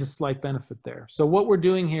there is a slight benefit there. So what we're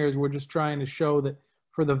doing here is we're just trying to show that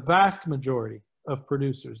for the vast majority of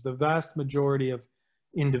producers, the vast majority of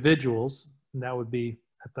individuals, and that would be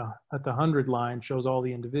at the 100 line, shows all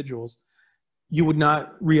the individuals, you would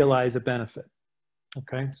not realize a benefit,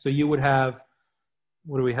 okay? So you would have,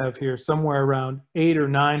 what do we have here? Somewhere around 8 or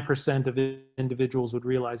 9% of individuals would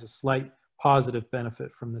realize a slight positive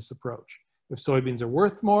benefit from this approach. If soybeans are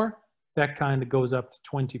worth more, that kind of goes up to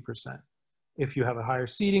 20%. If you have a higher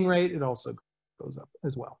seeding rate, it also goes up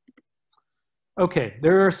as well. Okay,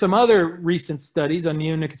 there are some other recent studies on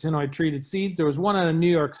neonicotinoid treated seeds. There was one out of New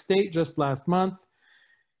York State just last month.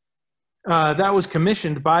 That was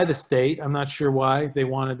commissioned by the state. I'm not sure why they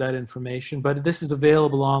wanted that information, but this is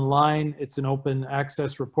available online. It's an open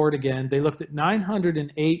access report again. They looked at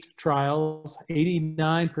 908 trials.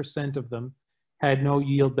 89% of them had no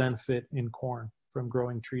yield benefit in corn from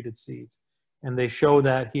growing treated seeds. And they show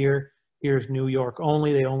that here. Here's New York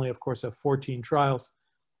only. They only, of course, have 14 trials.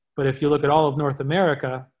 But if you look at all of North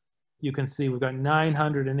America, you can see we've got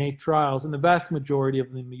 908 trials, and the vast majority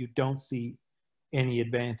of them you don't see any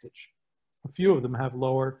advantage. A few of them have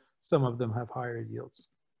lower, some of them have higher yields.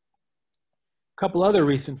 A couple other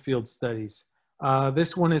recent field studies.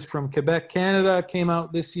 This one is from Quebec, Canada, came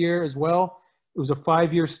out this year as well. It was a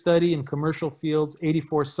 5-year study in commercial fields,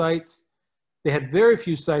 84 sites. They had very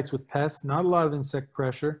few sites with pests, not a lot of insect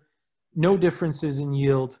pressure, no differences in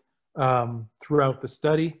yield throughout the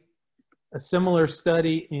study. A similar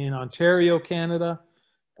study in Ontario, Canada,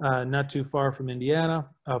 not too far from Indiana,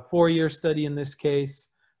 a 4-year study in this case,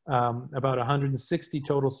 about 160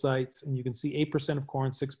 total sites, and you can see 8% of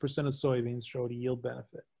corn, 6% of soybeans showed a yield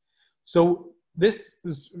benefit. So this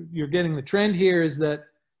is, you're getting the trend here is that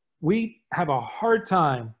we have a hard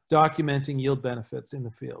time documenting yield benefits in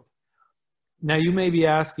the field. Now you may be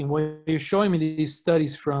asking, well, you're showing me these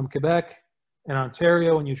studies from Quebec and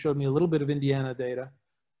Ontario, and you showed me a little bit of Indiana data.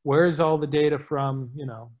 Where's all the data from, you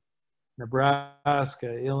know,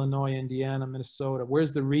 Nebraska, Illinois, Indiana, Minnesota?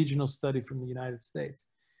 Where's the regional study from the United States?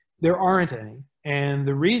 There aren't any. And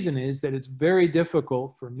the reason is that it's very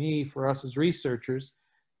difficult for me, for us as researchers,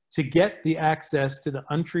 to get the access to the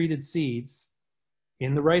untreated seeds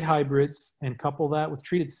in the right hybrids and couple that with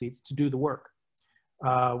treated seeds to do the work.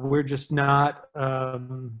 We're just not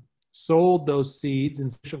sold those seeds in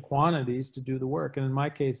sufficient quantities to do the work. And in my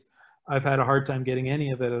case, I've had a hard time getting any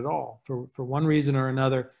of it at all. For one reason or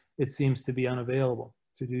another, it seems to be unavailable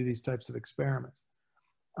to do these types of experiments.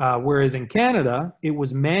 Whereas in Canada, it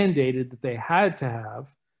was mandated that they had to have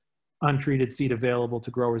untreated seed available to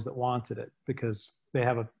growers that wanted it because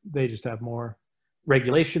they just have more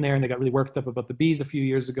regulation there, and they got really worked up about the bees a few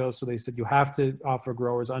years ago. So they said, you have to offer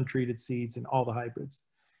growers untreated seeds in all the hybrids.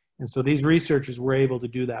 And so these researchers were able to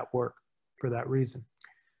do that work for that reason.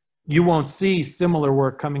 You won't see similar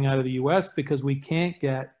work coming out of the US because we can't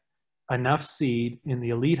get enough seed in the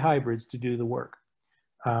elite hybrids to do the work.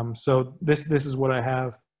 So this is what I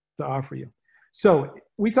have to offer you. So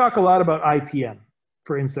we talk a lot about IPM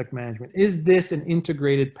for insect management. Is this an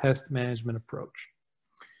integrated pest management approach?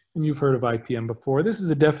 And you've heard of IPM before. This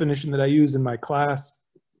is a definition that I use in my class,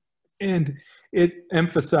 and it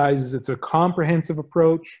emphasizes it's a comprehensive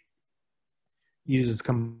approach, uses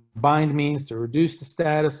combined means to reduce the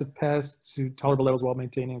status of pests to tolerable levels while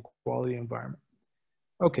maintaining a quality environment.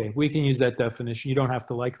 Okay, we can use that definition. You don't have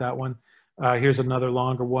to like that one. Here's another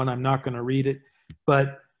longer one. I'm not going to read it,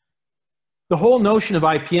 but the whole notion of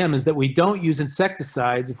IPM is that we don't use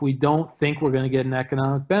insecticides if we don't think we're going to get an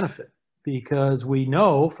economic benefit, because we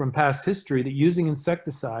know from past history that using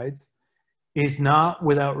insecticides is not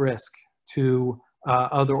without risk to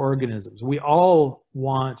other organisms. We all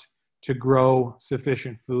want to grow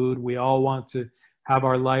sufficient food. We all want to have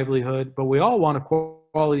our livelihood, but we all want a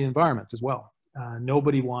quality environment as well.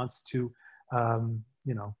 Nobody wants to,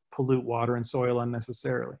 you know, pollute water and soil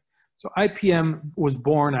unnecessarily. So IPM was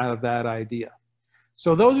born out of that idea.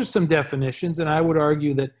 So those are some definitions, and I would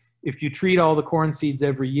argue that if you treat all the corn seeds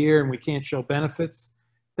every year and we can't show benefits,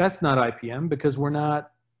 that's not IPM because we're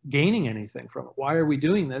not gaining anything from it. Why are we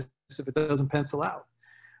doing this if it doesn't pencil out?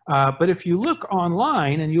 But if you look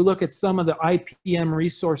online and you look at some of the IPM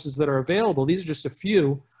resources that are available, these are just a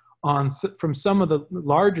few from some of the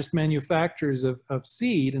largest manufacturers of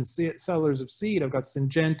seed and sellers of seed. I've got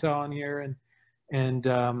Syngenta on here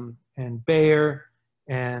and Bayer,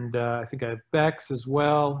 and I think I have Beck's as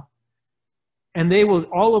well. And they will,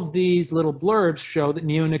 all of these little blurbs show that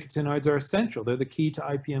neonicotinoids are essential. They're the key to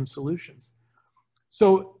IPM solutions.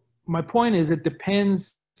 So my point is, it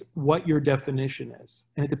depends what your definition is,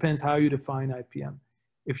 and it depends how you define IPM.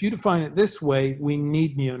 If you define it this way, we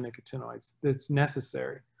need neonicotinoids. That's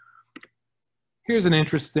necessary. Here's an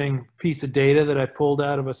interesting piece of data that I pulled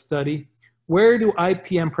out of a study. Where do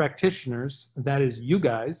IPM practitioners, that is you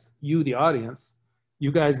guys, you the audience,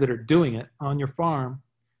 you guys that are doing it on your farm,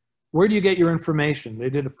 where do you get your information? They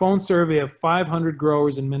did a phone survey of 500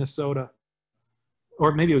 growers in Minnesota,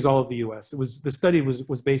 or maybe it was all of the US. The study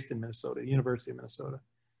was based in Minnesota, University of Minnesota.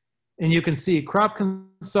 And you can see crop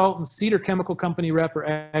consultant, seed or chemical company rep, or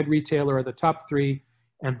ag retailer are the top three,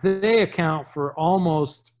 and they account for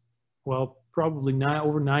almost, well, probably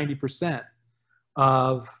over 90%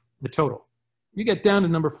 of the total. You get down to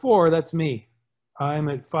number 4, that's me. I'm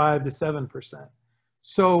at 5 to 7%.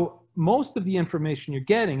 So most of the information you're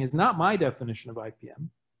getting is not my definition of IPM.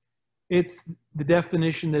 It's the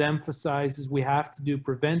definition that emphasizes we have to do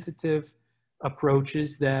preventative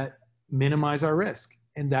approaches that minimize our risk,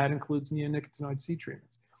 and that includes neonicotinoid seed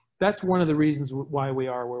treatments. That's one of the reasons why we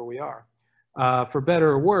are where we are. For better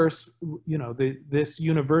or worse, you know, this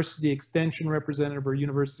university extension representative or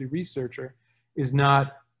university researcher is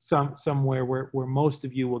not somewhere where most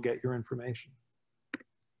of you will get your information.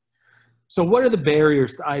 So what are the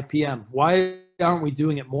barriers to IPM? Why aren't we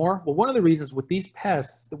doing it more? Well, one of the reasons with these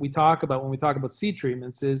pests that we talk about when we talk about seed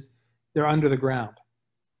treatments is they're under the ground.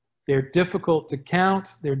 They're difficult to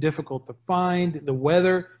count. They're difficult to find. The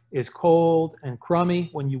weather is cold and crummy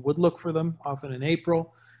when you would look for them, often in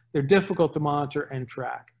April. They're difficult to monitor and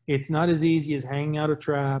track. It's not as easy as hanging out a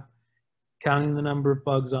trap, counting the number of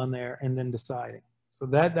bugs on there, and then deciding. So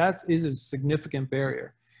that is a significant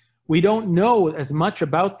barrier. We don't know as much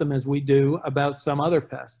about them as we do about some other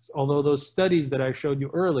pests, although those studies that I showed you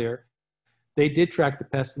earlier, they did track the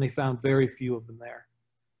pests and they found very few of them there,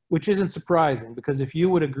 which isn't surprising because if you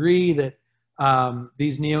would agree that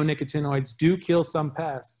these neonicotinoids do kill some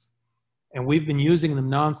pests, and we've been using them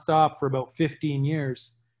nonstop for about 15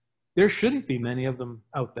 years, there shouldn't be many of them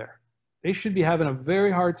out there. They should be having a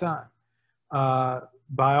very hard time.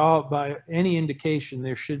 By any indication,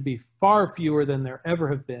 there should be far fewer than there ever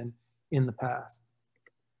have been in the past.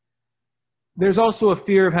 There's also a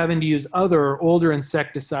fear of having to use other or older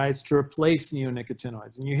insecticides to replace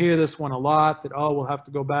neonicotinoids. And you hear this one a lot, that, oh, we'll have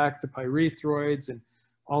to go back to pyrethroids and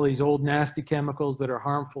all these old nasty chemicals that are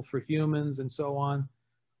harmful for humans and so on.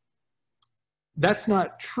 That's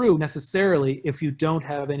not true necessarily if you don't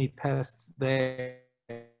have any pests there.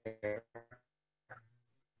 You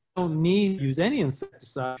don't need to use any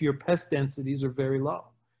insecticide if your pest densities are very low.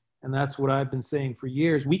 And that's what I've been saying for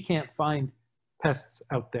years. We can't find pests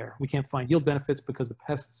out there. We can't find yield benefits because the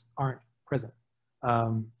pests aren't present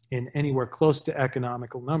in anywhere close to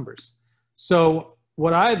economical numbers. So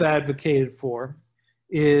what I've advocated for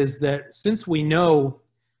is that since we know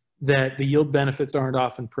that the yield benefits aren't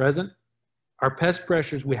often present, our pest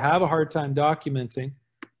pressures we have a hard time documenting,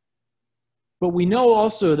 but we know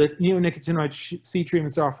also that neonicotinoid seed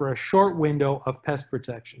treatments offer a short window of pest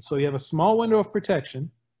protection. So you have a small window of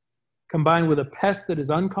protection combined with a pest that is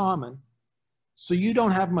uncommon, so you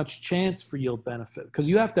don't have much chance for yield benefit because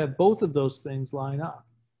you have to have both of those things line up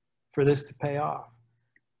for this to pay off.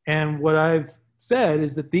 And what I've said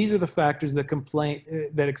is that these are the factors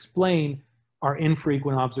that explain our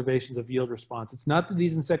infrequent observations of yield response. It's not that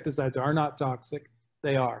these insecticides are not toxic,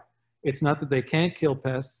 they are. It's not that they can't kill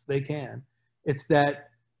pests, they can. It's that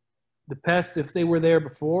the pests, if they were there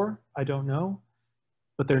before, I don't know,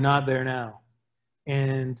 but they're not there now.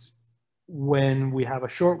 And when we have a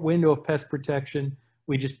short window of pest protection,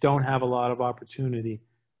 we just don't have a lot of opportunity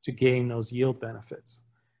to gain those yield benefits.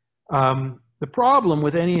 The problem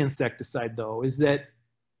with any insecticide, though, is that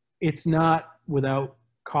it's not without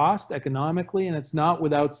cost economically, and it's not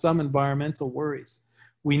without some environmental worries.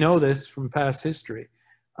 We know this from past history.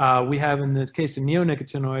 We have, in the case of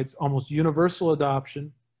neonicotinoids, almost universal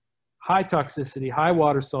adoption, high toxicity, high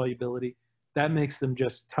water solubility. That makes them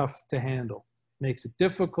just tough to handle. Makes it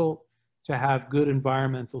difficult to have good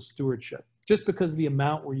environmental stewardship, just because of the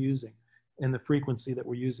amount we're using and the frequency that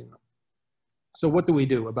we're using them. So what do we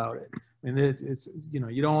do about it? I mean, it's, you know,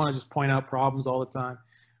 you don't want to just point out problems all the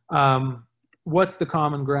time. What's the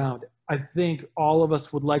common ground? I think all of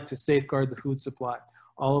us would like to safeguard the food supply.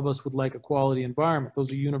 All of us would like a quality environment.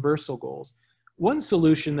 Those are universal goals. One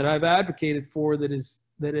solution that I've advocated for that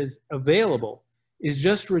is available is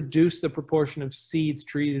just reduce the proportion of seeds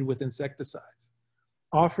treated with insecticides.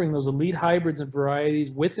 Offering those elite hybrids and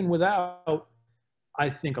varieties with and without, I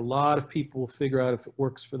think a lot of people will figure out if it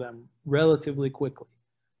works for them relatively quickly.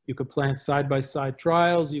 You could plant side-by-side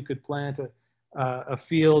trials. You could plant a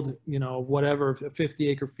field, you know, whatever, a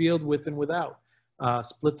 50-acre field with and without.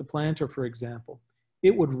 Split the planter, for example.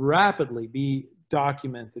 It would rapidly be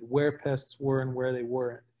documented where pests were and where they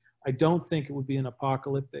weren't. I don't think it would be an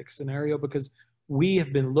apocalyptic scenario because we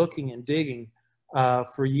have been looking and digging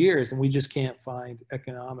for years and we just can't find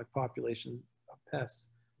economic populations of pests.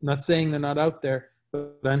 I'm not saying they're not out there,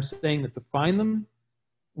 but I'm saying that to find them,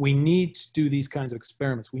 we need to do these kinds of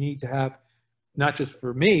experiments. We need to have, not just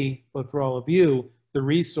for me, but for all of you, the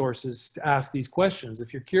resources to ask these questions.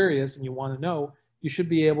 If you're curious and you want to know, you should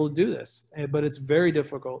be able to do this. But it's very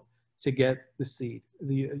difficult to get the seed.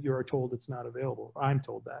 You're told it's not available. I'm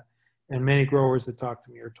told that. And many growers that talk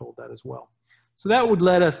to me are told that as well. So that would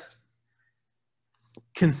let us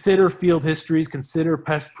consider field histories, consider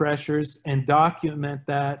pest pressures, and document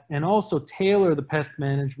that, and also tailor the pest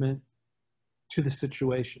management to the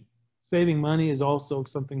situation. Saving money is also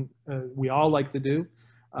something we all like to do,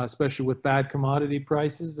 especially with bad commodity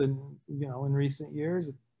prices. And in recent years,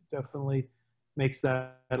 it definitely makes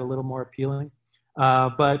that a little more appealing.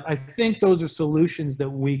 But I think those are solutions that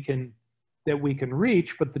we can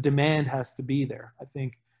reach, but the demand has to be there. I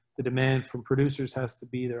think the demand from producers has to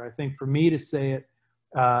be there. I think for me to say it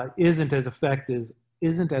isn't as effective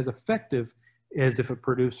as if a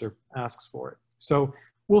producer asks for it. So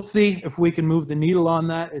we'll see if we can move the needle on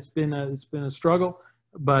that. It's been a struggle,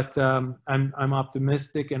 but I'm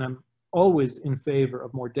optimistic, and I'm always in favor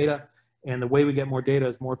of more data. And the way we get more data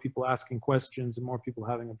is more people asking questions and more people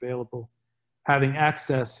having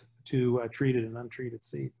access to treated and untreated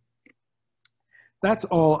seed. That's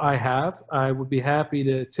all I have. I would be happy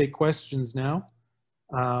to take questions now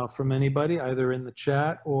from anybody, either in the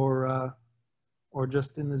chat or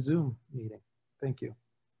just in the Zoom meeting. Thank you.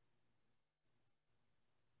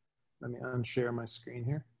 Let me unshare my screen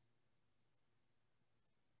here.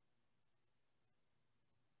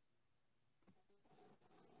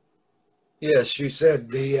 Yes, you said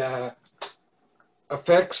the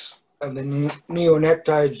effects of the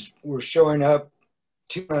neonicotinoids were showing up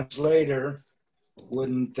 2 months later.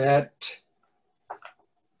 Wouldn't that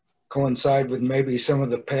coincide with maybe some of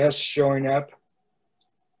the pests showing up?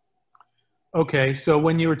 Okay, so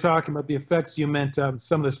when you were talking about the effects, you meant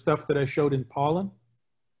some of the stuff that I showed in pollen?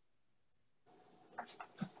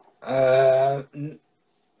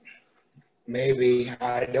 Maybe.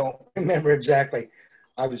 I don't remember exactly.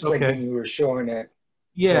 I was thinking you were showing it.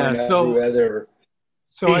 Yeah, through other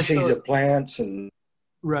species of plants and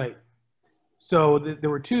right. So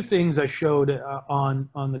there were two things I showed on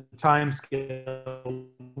the time scale.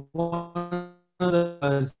 One of them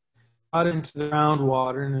was got into the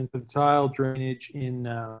groundwater and into the tile drainage in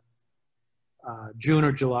June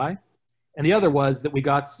or July, and the other was that we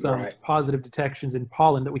got some positive detections in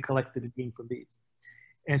pollen that we collected and gained from bees.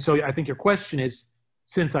 And so I think your question is,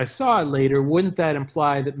 since I saw it later, wouldn't that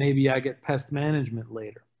imply that maybe I get pest management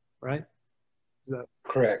later, right? Is that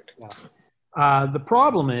correct? Yeah. The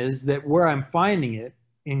problem is that where I'm finding it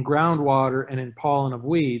in groundwater and in pollen of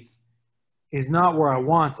weeds is not where I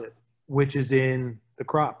want it, which is in the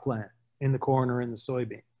crop plant, in the corn or in the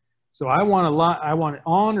soybean. So I want it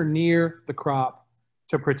on or near the crop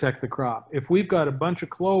to protect the crop. If we've got a bunch of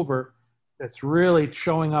clover that's really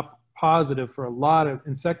showing up positive for a lot of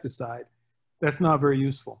insecticide, that's not very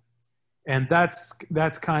useful. And that's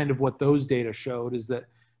kind of what those data showed, is that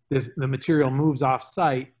the material moves off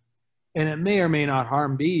site, and it may or may not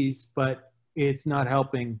harm bees, but it's not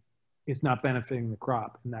helping, it's not benefiting the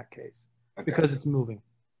crop in that case, because it's moving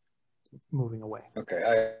away.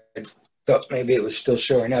 Okay, I thought maybe it was still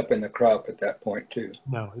showing up in the crop at that point too.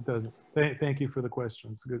 No, it doesn't. Thank you for the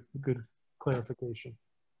question. It's a good clarification.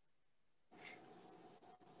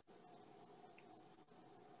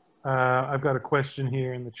 I've got a question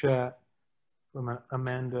here in the chat from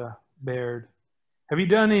Amanda Baird. Have you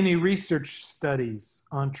done any research studies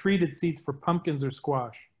on treated seeds for pumpkins or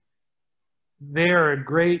squash? There are a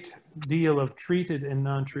great deal of treated and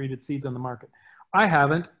non-treated seeds on the market. I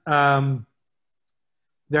haven't.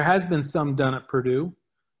 There has been some done at Purdue,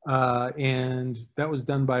 and that was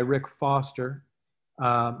done by Rick Foster.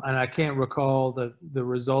 And I can't recall the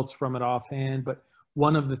results from it offhand, but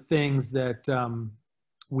one of the things that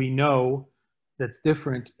we know that's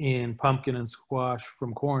different in pumpkin and squash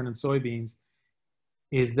from corn and soybeans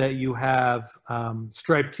is that you have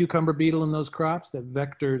striped cucumber beetle in those crops that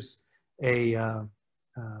vectors a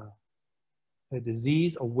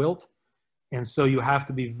disease, a wilt. And so you have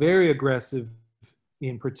to be very aggressive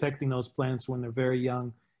in protecting those plants when they're very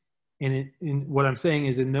young. And what I'm saying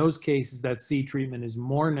is, in those cases, that seed treatment is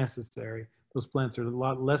more necessary. Those plants are a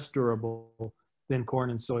lot less durable than corn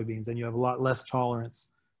and soybeans, and you have a lot less tolerance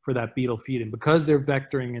for that beetle feeding because they're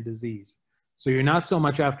vectoring a disease. So you're not so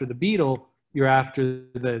much after the beetle, you're after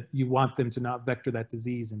you want them to not vector that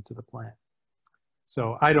disease into the plant.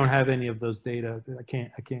 So I don't have any of those data. I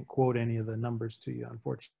can't quote any of the numbers to you,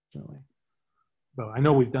 unfortunately. But I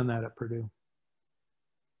know we've done that at Purdue.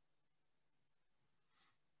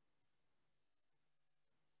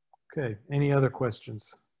 Okay, any other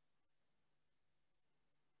questions?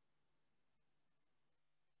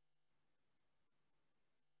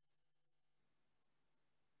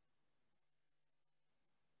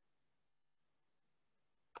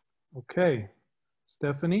 Okay,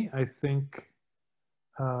 Stephanie, I think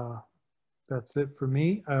that's it for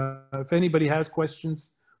me. If anybody has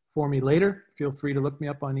questions for me later, feel free to look me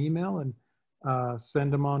up on email and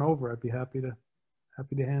send them on over. I'd be happy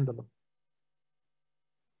happy to handle them.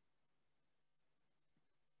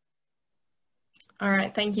 All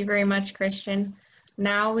right, thank you very much, Christian.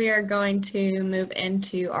 Now we are going to move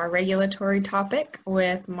into our regulatory topic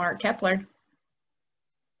with Mark Kepler.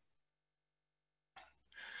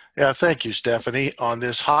 Yeah, thank you, Stephanie. On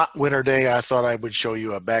this hot winter day, I thought I would show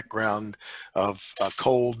you a background of a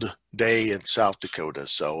cold day in South Dakota.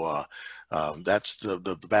 So that's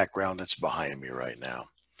the background that's behind me right now.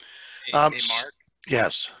 Hey, Mark,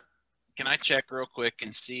 Yes. can I check real quick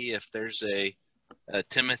and see if there's a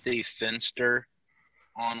Timothy Finster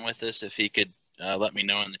on with us? If he could let me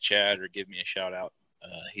know in the chat or give me a shout out.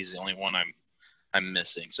 He's the only one I'm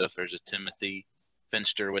missing. So if there's a Timothy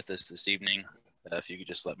Finster with us this evening, if you could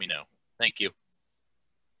just let me know. Thank you.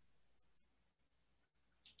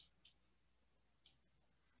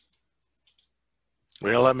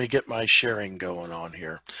 Well, let me get my sharing going on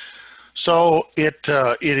here. So it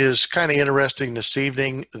is kind of interesting this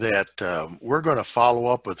evening that we're going to follow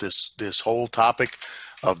up with this whole topic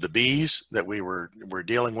of the bees that we were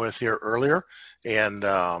dealing with here earlier, and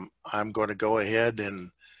I'm going to go ahead and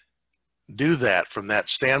do that from that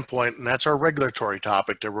standpoint, and that's our regulatory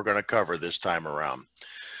topic that we're going to cover this time around.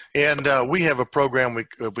 And we have a program, we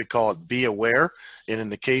call it Be Aware. And in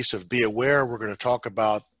the case of Be Aware, we're going to talk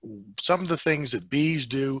about some of the things that bees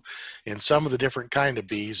do and some of the different kind of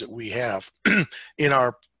bees that we have in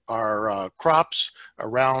our crops,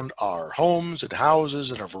 around our homes and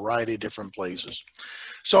houses, and a variety of different places.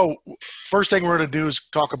 So first thing we're going to do is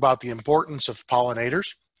talk about the importance of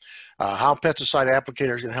pollinators, how pesticide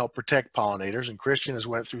applicators can help protect pollinators, and Christian has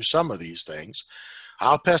went through some of these things.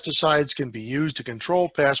 How pesticides can be used to control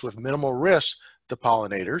pests with minimal risk to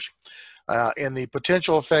pollinators, and the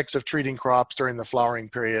potential effects of treating crops during the flowering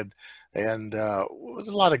period, and with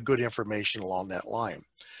a lot of good information along that line.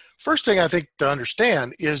 First thing I think to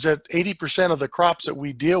understand is that 80% of the crops that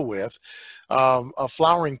we deal with of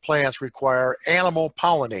flowering plants require animal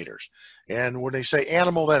pollinators. And when they say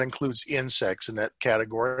animal, that includes insects in that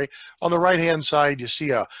category. On the right-hand side, you see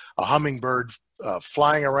a hummingbird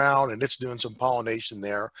flying around, and it's doing some pollination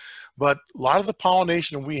there. But a lot of the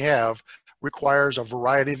pollination we have requires a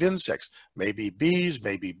variety of insects, maybe bees,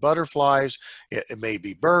 maybe butterflies, it may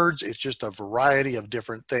be birds. It's just a variety of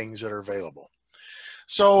different things that are available.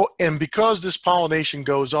 So, and because this pollination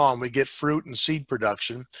goes on, we get fruit and seed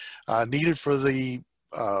production needed for the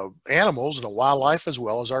animals and the wildlife as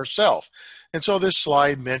well as ourselves. And so this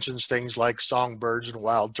slide mentions things like songbirds and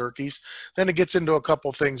wild turkeys. Then it gets into a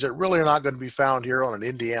couple things that really are not going to be found here on an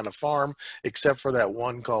Indiana farm, except for that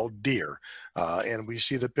one called deer. And we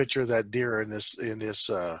see the picture of that deer in this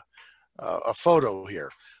a photo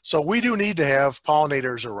here. So we do need to have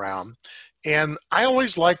pollinators around. And I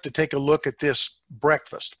always like to take a look at this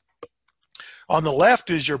breakfast. On the left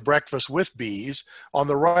is your breakfast with bees. On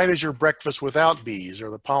the right is your breakfast without bees, or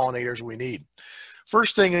the pollinators we need.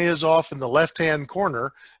 First thing is, off in the left-hand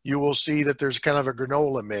corner, you will see that there's kind of a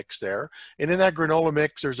granola mix there. And in that granola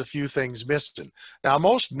mix, there's a few things missing. Now,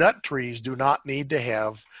 most nut trees do not need to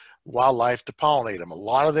have wildlife to pollinate them. A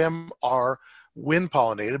lot of them are wind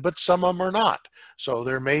pollinated, but some of them are not. So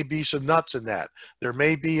there may be some nuts in that. There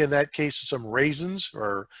may be, in that case, some raisins,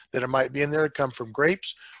 or that it might be in there that come from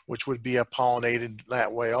grapes, which would be a pollinated that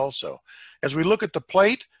way also. As we look at the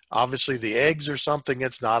plate, obviously the eggs are something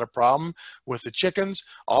that's not a problem. With the chickens,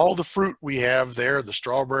 all the fruit we have there, the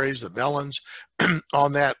strawberries, the melons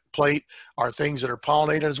on that plate are things that are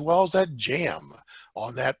pollinated, as well as that jam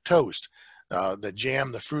on that toast. The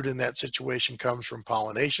jam, the fruit in that situation comes from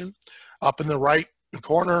pollination. Up in the right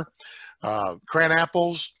corner, cran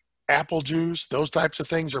apples, apple juice, those types of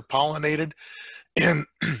things are pollinated. And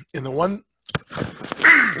in the one,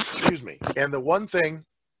 excuse me, and the one thing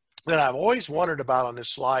that I've always wondered about on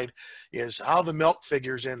this slide is how the milk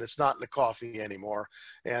figures in. It's not in the coffee anymore.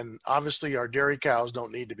 And obviously our dairy cows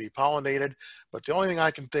don't need to be pollinated, but the only thing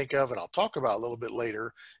I can think of, and I'll talk about a little bit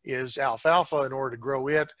later, is alfalfa. In order to grow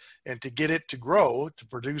it, and to get it to grow, to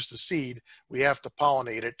produce the seed, we have to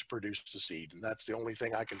pollinate it to produce the seed. And that's the only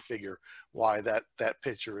thing I can figure why that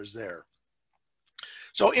picture is there.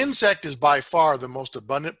 So insect is by far the most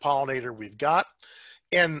abundant pollinator we've got.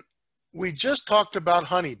 And we just talked about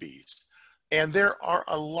honeybees, and there are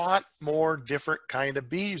a lot more different kind of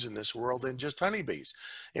bees in this world than just honeybees.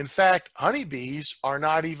 In fact, honeybees are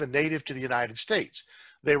not even native to the United States.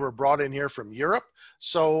 They were brought in here from Europe.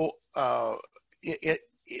 So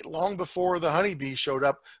long before the honeybees showed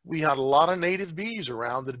up, we had a lot of native bees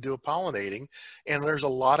around that do pollinating, and there's a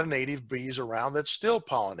lot of native bees around that still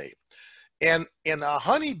pollinate. And in a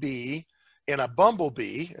honeybee and a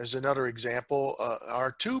bumblebee, as another example,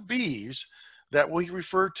 are two bees that we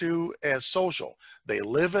refer to as social. They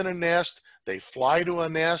live in a nest, they fly to a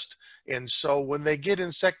nest, and so when they get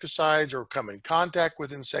insecticides or come in contact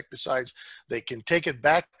with insecticides, they can take it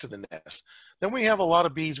back to the nest. Then we have a lot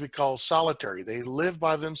of bees we call solitary. They live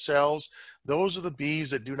by themselves. Those are the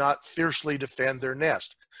bees that do not fiercely defend their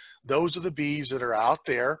nest. Those are the bees that are out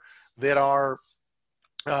there that are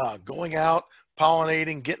going out,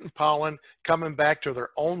 pollinating, getting pollen, coming back to their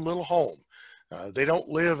own little home. They don't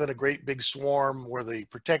live in a great big swarm where they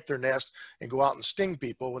protect their nest and go out and sting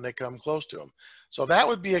people when they come close to them. So that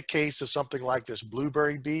would be a case of something like this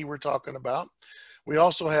blueberry bee we're talking about. We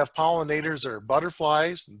also have pollinators that are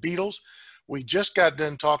butterflies and beetles. We just got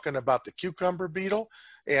done talking about the cucumber beetle.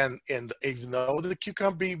 And even though the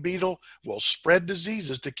cucumber beetle will spread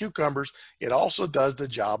diseases to cucumbers, it also does the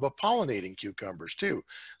job of pollinating cucumbers too.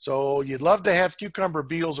 So you'd love to have cucumber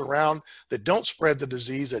beetles around that don't spread the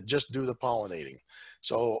disease, that just do the pollinating.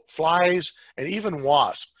 So flies and even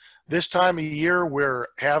wasps. This time of year, we're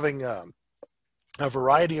having a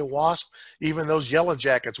variety of wasps. Even those yellow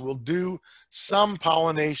jackets will do some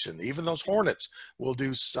pollination. Even those hornets will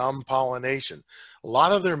do some pollination. A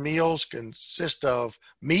lot of their meals consist of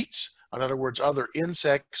meats, in other words, other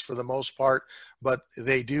insects for the most part, but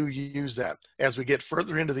they do use that. As we get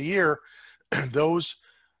further into the year, those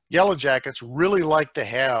yellow jackets really like to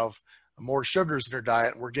have more sugars in their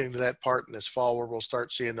diet. And we're getting to that part in this fall where we'll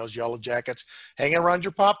start seeing those yellow jackets hanging around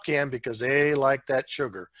your pop can because they like that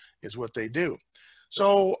sugar, is what they do.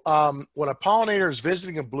 So when a pollinator is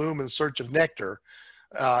visiting a bloom in search of nectar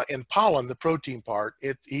and pollen, the protein part,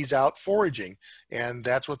 he's out foraging, and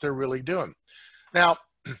that's what they're really doing. Now,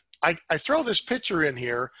 I throw this picture in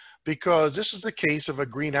here because this is the case of a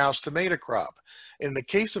greenhouse tomato crop. In the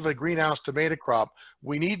case of a greenhouse tomato crop,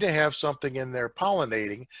 we need to have something in there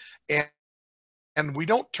pollinating, and we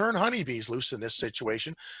don't turn honeybees loose in this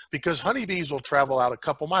situation because honeybees will travel out a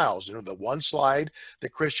couple miles. You know, the one slide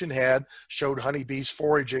that Christian had showed honeybees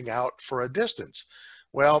foraging out for a distance.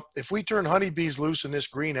 Well, if we turn honeybees loose in this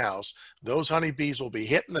greenhouse, those honeybees will be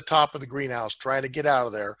hitting the top of the greenhouse trying to get out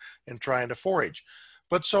of there and trying to forage.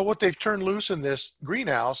 But so what they've turned loose in this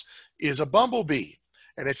greenhouse is a bumblebee.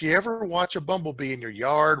 And if you ever watch a bumblebee in your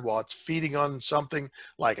yard while it's feeding on something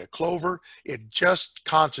like a clover, it just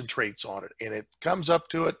concentrates on it, and it comes up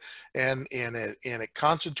to it and it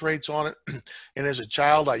concentrates on it. And as a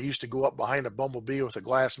child, I used to go up behind a bumblebee with a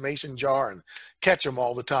glass mason jar and catch them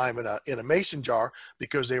all the time in a mason jar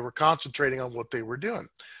because they were concentrating on what they were doing.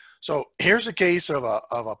 So here's a case of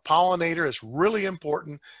a pollinator that's really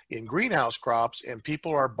important in greenhouse crops, and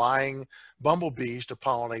people are buying bumblebees to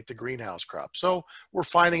pollinate the greenhouse crop. So we're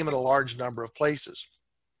finding them in a large number of places.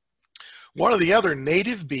 One of the other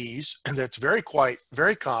native bees that's very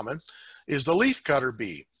common is the leafcutter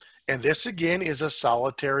bee. And this again is a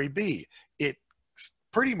solitary bee. It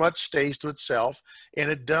pretty much stays to itself,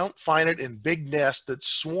 and it don't find it in big nests that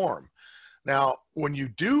swarm. Now, when you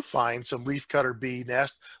do find some leafcutter bee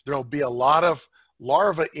nest, there'll be a lot of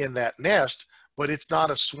larvae in that nest, but it's not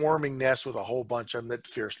a swarming nest with a whole bunch of them that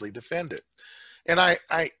fiercely defend it. And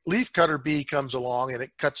leafcutter bee comes along and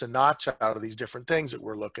it cuts a notch out of these different things that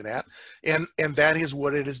we're looking at. And that is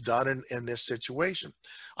what it has done in this situation.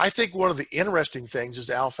 I think one of the interesting things is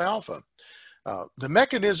alfalfa. The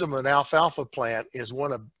mechanism of an alfalfa plant is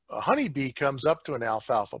when a honeybee comes up to an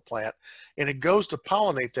alfalfa plant and it goes to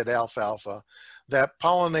pollinate that alfalfa. That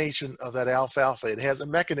pollination of that alfalfa, it has a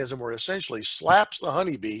mechanism where it essentially slaps the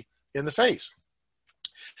honeybee in the face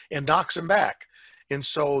and knocks him back. And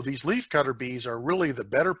so these leafcutter bees are really the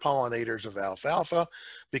better pollinators of alfalfa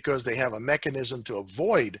because they have a mechanism to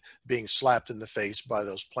avoid being slapped in the face by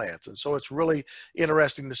those plants. And so it's really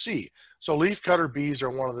interesting to see. So leafcutter bees are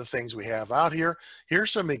one of the things we have out here.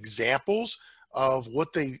 Here's some examples of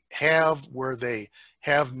what they have where they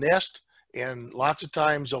have nest. And lots of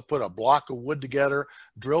times they'll put a block of wood together,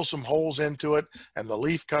 drill some holes into it, and the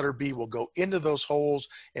leafcutter bee will go into those holes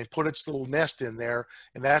and put its little nest in there.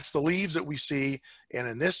 And that's the leaves that we see. And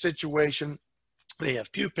in this situation, they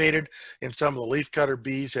have pupated, and some of the leafcutter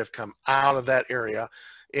bees have come out of that area.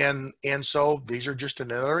 And so these are just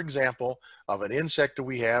another example of an insect that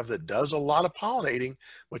we have that does a lot of pollinating,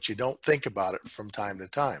 but you don't think about it from time to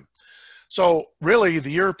time. So really, the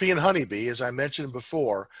European honeybee, as I mentioned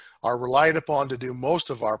before, are relied upon to do most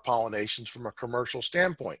of our pollinations from a commercial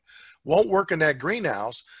standpoint. Won't work in that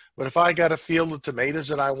greenhouse, but if I got a field of tomatoes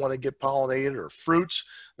that I want to get pollinated or fruits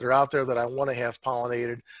that are out there that I want to have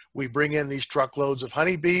pollinated, we bring in these truckloads of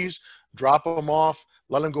honeybees, drop them off,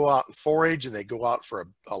 let them go out and forage, and they go out for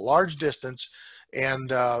a large distance. and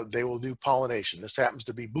they will do pollination. This happens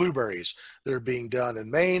to be blueberries that are being done in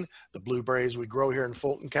Maine. The blueberries we grow here in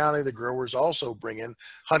Fulton County, the growers also bring in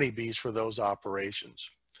honeybees for those operations.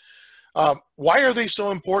 Why are they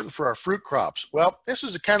so important for our fruit crops? Well, this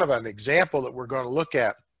is a kind of an example that we're going to look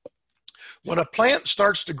at. When a plant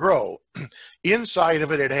starts to grow, inside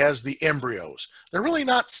of it, it has the embryos. They're really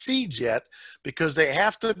not seeds yet because they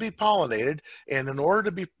have to be pollinated. And in order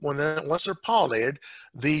to be, once they're pollinated,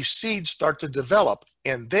 the seeds start to develop.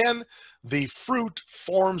 And then the fruit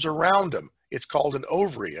forms around them. It's called an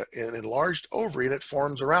ovary, an enlarged ovary, and it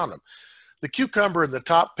forms around them. The cucumber in the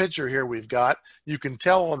top picture here we've got, you can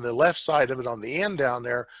tell on the left side of it on the end down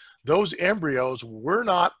there, those embryos were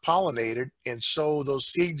not pollinated, and so those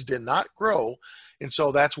seeds did not grow, and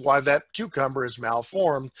so that's why that cucumber is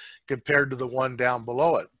malformed compared to the one down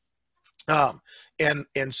below it.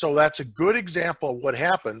 And so that's a good example of what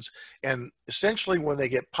happens. And essentially when they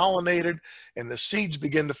get pollinated and the seeds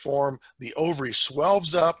begin to form, the ovary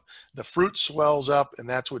swells up, the fruit swells up, and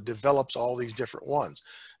that's what develops all these different ones.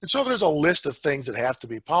 And so there's a list of things that have to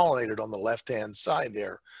be pollinated on the left-hand side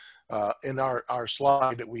there in our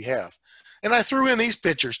slide that we have. And I threw in these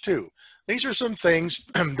pictures too. These are some things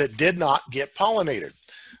that did not get pollinated.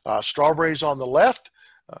 Strawberries on the left.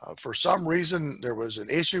 For some reason, there was an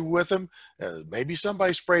issue with them. Maybe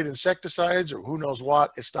somebody sprayed insecticides or who knows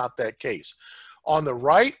what. It's not that case. On the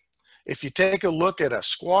right, if you take a look at a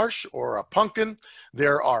squash or a pumpkin,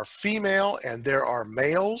 there are female and there are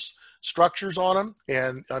males structures on them.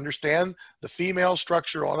 And understand the female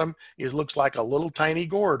structure on them, it looks like a little tiny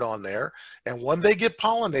gourd on there. And when they get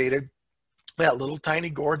pollinated, that little tiny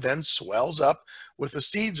gourd then swells up with the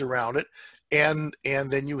seeds around it. And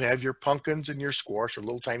then you have your pumpkins and your squash or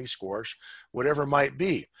little tiny squash, whatever it might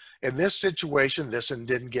be. In this situation, this one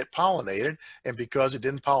didn't get pollinated, and because it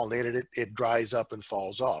didn't pollinate it, it dries up and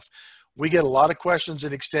falls off. We get a lot of questions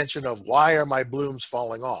in extension of why are my blooms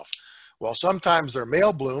falling off? Well, sometimes they're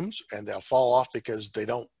male blooms and they'll fall off because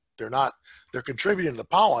they're contributing to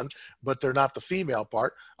pollen, but they're not the female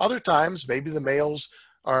part. Other times, maybe the males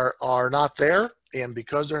are not there, and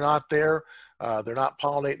because they're not there, they're not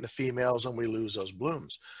pollinating the females and we lose those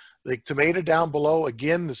blooms. The tomato down below,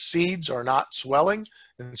 again, the seeds are not swelling,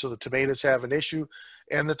 and so the tomatoes have an issue.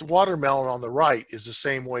 And the watermelon on the right is the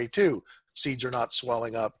same way too. Seeds are not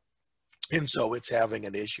swelling up, and so it's having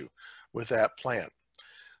an issue with that plant.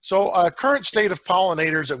 So current state of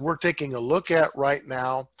pollinators that we're taking a look at right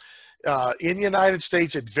now, in the United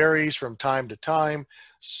States, it varies from time to time.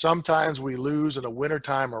 Sometimes we lose in the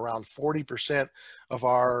wintertime around 40% of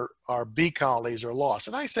our bee colonies are lost.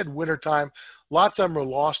 And I said wintertime, lots of them are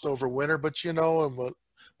lost over winter, but you know, and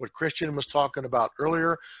what Christian was talking about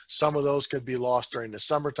earlier, some of those could be lost during the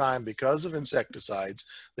summertime because of insecticides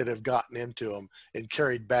that have gotten into them and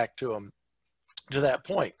carried back to them to that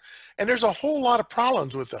point. And there's a whole lot of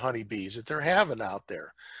problems with the honeybees that they're having out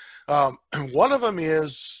there. One of them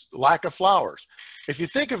is lack of flowers. If you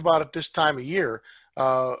think about it this time of year,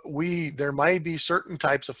 there might be certain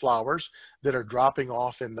types of flowers that are dropping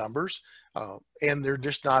off in numbers, and they're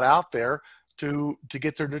just not out there to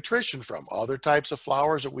get their nutrition from. Other types of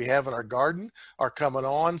flowers that we have in our garden are coming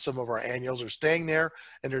on. Some of our annuals are staying there,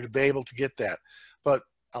 and they're to be able to get that. But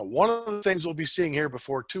one of the things we'll be seeing here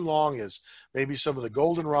before too long is maybe some of the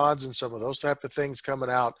goldenrods and some of those type of things coming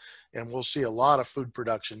out, and we'll see a lot of food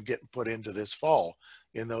production getting put into this fall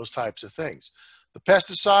in those types of things. The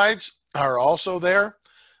pesticides are also there.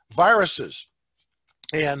 Viruses,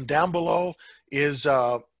 and down below is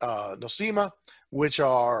nosema, which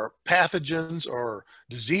are pathogens or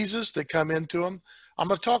diseases that come into them. I'm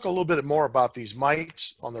going to talk a little bit more about these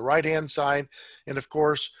mites on the right-hand side, and of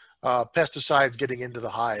course, pesticides getting into the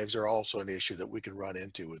hives are also an issue that we can run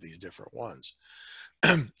into with these different ones.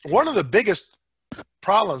 One of the biggest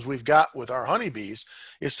problems we've got with our honeybees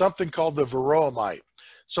is something called the varroa mite.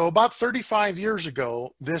 So about 35 years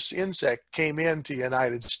ago, this insect came into the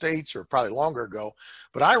United States, or probably longer ago,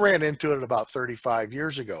 but I ran into it about 35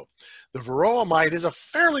 years ago. The varroa mite is a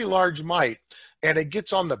fairly large mite, and it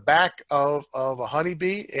gets on the back of a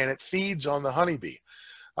honeybee, and it feeds on the honeybee.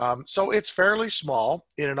 So it's fairly small,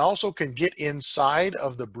 and it also can get inside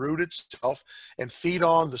of the brood itself and feed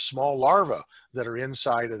on the small larvae that are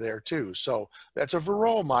inside of there too. So that's a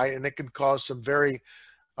varroa mite, and it can cause some very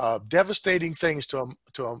devastating things to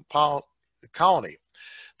a colony.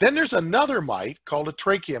 Then there's another mite called a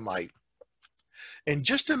trachea mite. And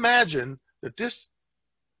just imagine that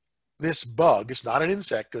this bug, it's not an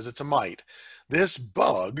insect because it's a mite, this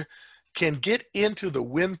bug can get into the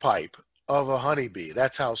windpipe of a honeybee.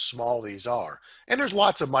 That's how small these are. And there's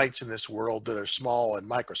lots of mites in this world that are small and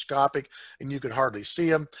microscopic, and you can hardly see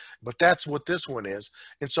them, but that's what this one is.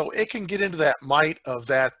 And so it can get into that mite of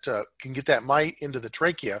that, can get that mite into the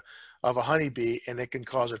trachea of a honeybee, and it can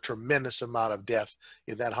cause a tremendous amount of death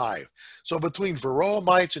in that hive. So between varroa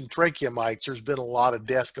mites and trachea mites, there's been a lot of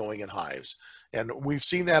death going in hives. And we've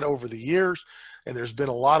seen that over the years, and there's been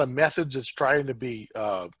a lot of methods that's trying to be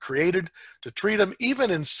created to treat them, even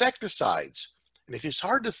insecticides. And if it's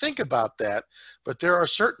hard to think about that, but there are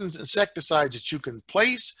certain insecticides that you can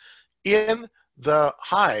place in the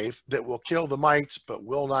hive that will kill the mites, but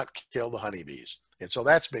will not kill the honeybees. And so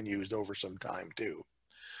that's been used over some time too.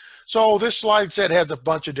 So this slide set has a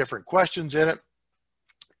bunch of different questions in it.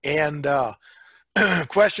 And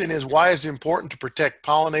question is, why is it important to protect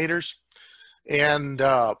pollinators? And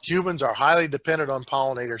humans are highly dependent on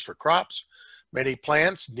pollinators for crops. Many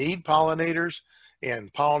plants need pollinators,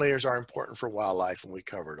 and pollinators are important for wildlife, and we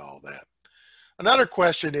covered all that. Another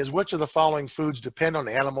question is, which of the following foods depend on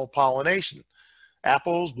animal pollination?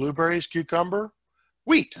 Apples, blueberries, cucumber,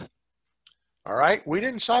 wheat. All right, we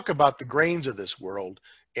didn't talk about the grains of this world,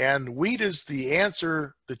 and wheat is the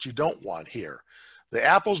answer that you don't want here. The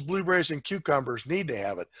apples, blueberries, and cucumbers need to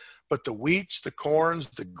have it, but the wheats, the corns,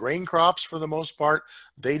 the grain crops, for the most part,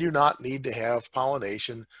 they do not need to have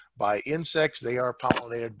pollination by insects. They are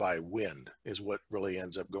pollinated by wind, is what really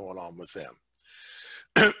ends up going on with them.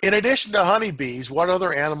 In addition to honeybees, what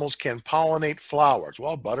other animals can pollinate flowers?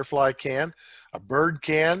 Well, a butterfly can, a bird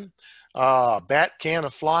can, a bat can, a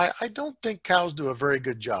fly. I don't think cows do a very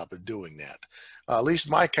good job of doing that. At least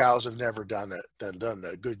my cows have never done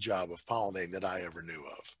a good job of pollinating that I ever knew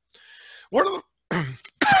of. What are the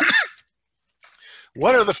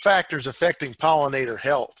what are the factors affecting pollinator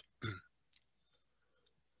health?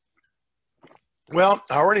 Well,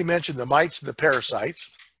 I already mentioned the mites and the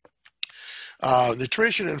parasites.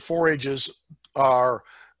 Nutrition and forages are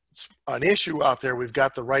an issue out there. We've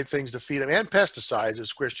got the right things to feed them, and pesticides,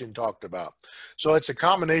 as Christian talked about. So it's a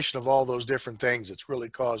combination of all those different things that's really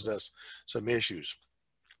caused us some issues.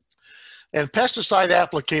 And pesticide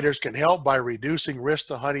applicators can help by reducing risk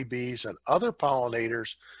to honeybees and other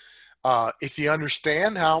pollinators. If you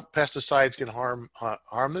understand how pesticides can harm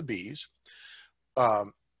the bees, let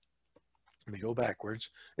me go backwards.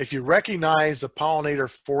 If you recognize the pollinator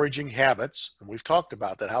foraging habits, and we've talked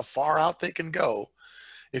about that, how far out they can go.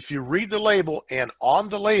 If you read the label, and on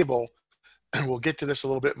the label, and we'll get to this a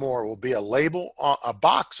little bit more, will be a label, a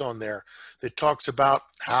box on there that talks about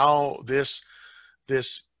how this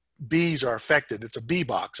bees are affected. It's a bee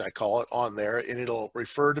box, I call it, on there, and it'll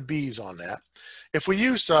refer to bees on that. If we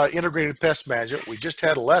use integrated pest management, we just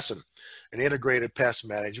had a lesson in integrated pest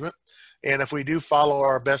management, and if we do follow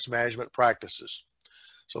our best management practices.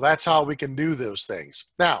 So that's how we can do those things.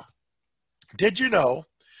 Now, did you know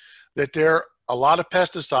that a lot of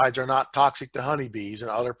pesticides are not toxic to honeybees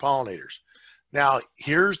and other pollinators? Now,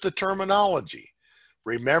 here's the terminology.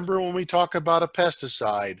 Remember, when we talk about a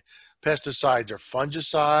pesticide, pesticides are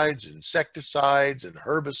fungicides, insecticides, and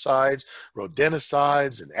herbicides,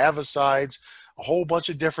 rodenticides, and avicides, a whole bunch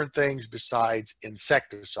of different things besides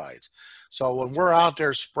insecticides. So when we're out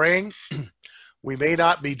there spraying, we may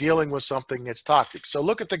not be dealing with something that's toxic. So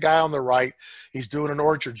look at the guy on the right. He's doing an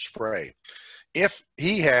orchard spray. If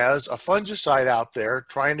he has a fungicide out there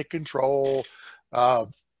trying to control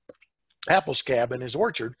apple scab in his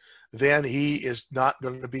orchard, then he is not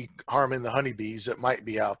going to be harming the honeybees that might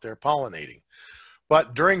be out there pollinating.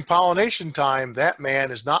 But during pollination time, that man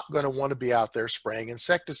is not going to want to be out there spraying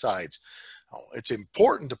insecticides. It's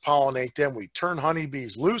important to pollinate them. We turn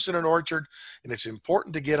honeybees loose in an orchard, and it's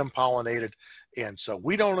important to get them pollinated. And so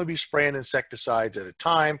we don't want to be spraying insecticides at a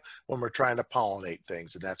time when we're trying to pollinate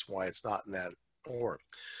things, and that's why it's not in that order.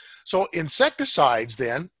 So insecticides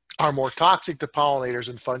then are more toxic to pollinators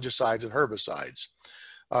than fungicides and herbicides.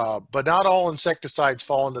 But not all insecticides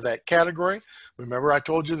fall into that category. Remember, I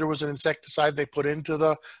told you there was an insecticide they put into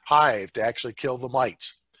the hive to actually kill the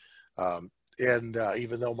mites.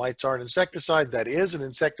 Even though mites aren't an insecticide, that is an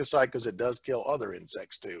insecticide because it does kill other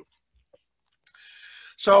insects too.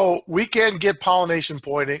 So we can get pollination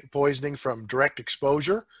poisoning from direct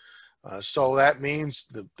exposure. So that means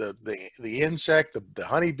the insect, the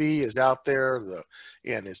honeybee is out there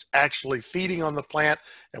and is actually feeding on the plant,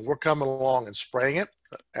 and we're coming along and spraying it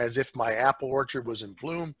as if my apple orchard was in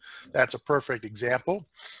bloom. That's a perfect example.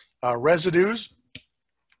 Residues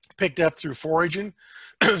picked up through foraging.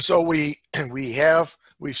 So we've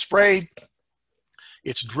sprayed,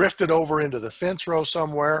 it's drifted over into the fence row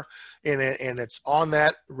somewhere, and it's on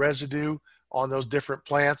that residue on those different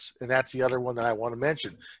plants. And that's the other one that I want to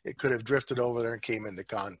mention. It could have drifted over there and came into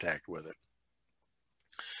contact with it.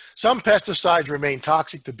 Some pesticides remain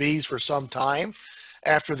toxic to bees for some time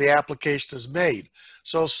after the application is made.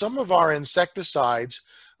 So some of our insecticides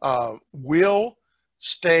will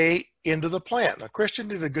stay into the plant. Now, Christian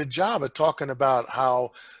did a good job of talking about how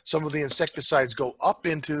some of the insecticides go up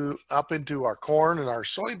into our corn and our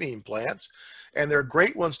soybean plants, and they're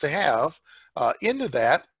great ones to have into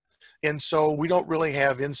that. And so we don't really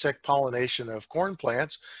have insect pollination of corn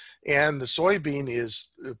plants, and the soybean is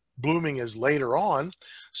blooming is later on.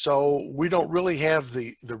 So we don't really have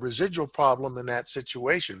the residual problem in that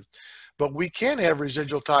situation, but we can have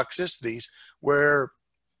residual toxicities where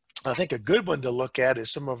I think a good one to look at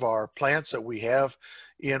is some of our plants that we have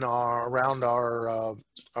in around our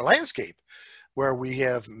landscape, where we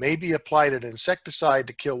have maybe applied an insecticide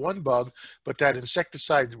to kill one bug, but that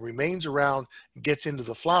insecticide remains around and gets into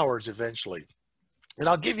the flowers eventually. And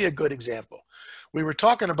I'll give you a good example. We were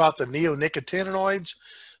talking about the neonicotinoids.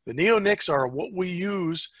 The neonics are what we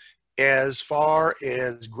use as far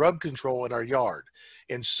as grub control in our yard.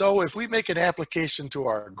 And so if we make an application to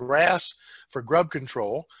our grass for grub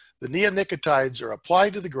control, the neonicotinoids are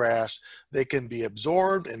applied to the grass. They can be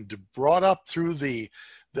absorbed and brought up through the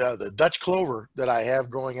Dutch clover that I have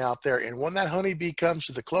growing out there. And when that honeybee comes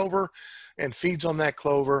to the clover and feeds on that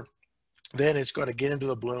clover, then it's going to get into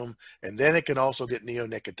the bloom, and then it can also get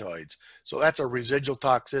neonicotinoids. So that's a residual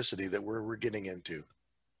toxicity that we're getting into.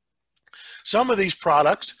 Some of these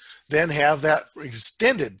products then have that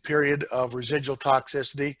extended period of residual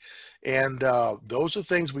toxicity, and those are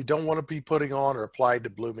things we don't want to be putting on or applied to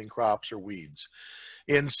blooming crops or weeds.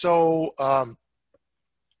 And so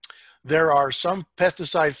there are some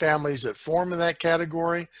pesticide families that form in that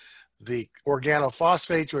category. The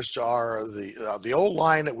organophosphates, which are the old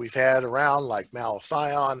line that we've had around, like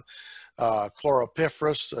malathion,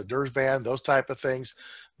 chlorpyrifos, dursban, those type of things.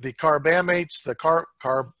 The carbamates, the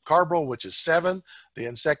carbaryl, which is 7, the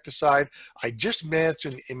insecticide. I just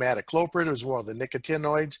mentioned imidacloprid is one of the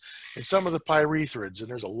nicotinoids, and some of the pyrethroids, and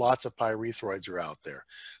there's lots of pyrethroids are out there.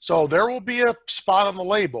 So there will be a spot on the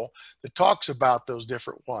label that talks about those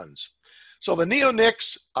different ones. So the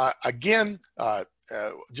neonics, again,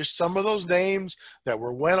 just some of those names that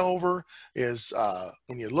were went over is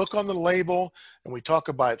when you look on the label and we talk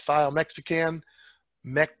about thiomexacan,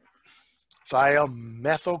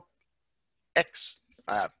 thiomethyl X,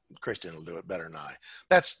 Christian will do it better than I.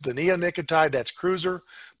 That's the neonicotide, that's Cruiser.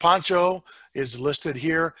 Poncho is listed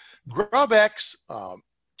here. GrubX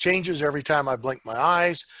changes every time I blink my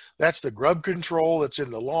eyes. That's the grub control that's in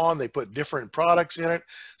the lawn. They put different products in it.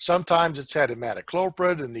 Sometimes it's had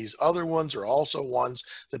imidacloprid, and these other ones are also ones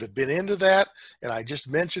that have been into that. And I just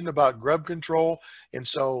mentioned about grub control. And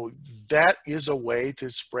so that is a way to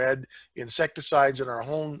spread insecticides in our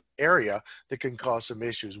home area that can cause some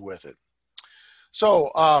issues with it. So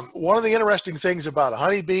one of the interesting things about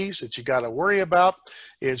honeybees that you got to worry about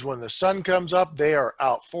is when the sun comes up, they are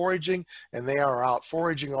out foraging, and they are out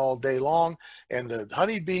foraging all day long. And the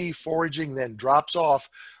honeybee foraging then drops off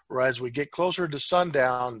as we get closer to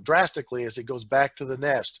sundown drastically as it goes back to the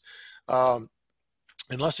nest.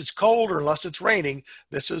 Unless it's cold or unless it's raining,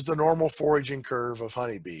 this is the normal foraging curve of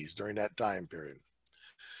honeybees during that time period.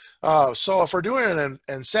 So if we're doing an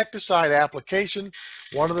insecticide application,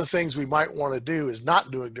 one of the things we might want to do is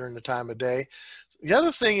not do it during the time of day. The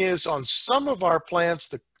other thing is on some of our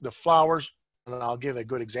plants, the flowers, and I'll give a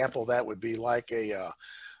good example of that would be like a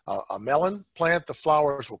melon plant. The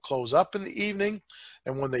flowers will close up in the evening,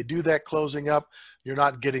 and when they do that closing up, you're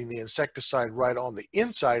not getting the insecticide right on the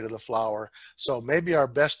inside of the flower. So maybe our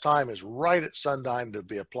best time is right at sundown to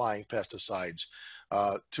be applying pesticides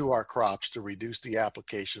to our crops to reduce the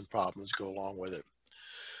application problems go along with it.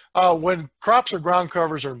 When crops or ground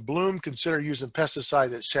covers are in bloom, consider using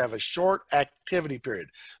pesticides that have a short activity period.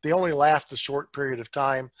 They only last a short period of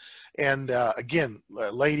time. And again,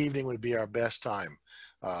 late evening would be our best time.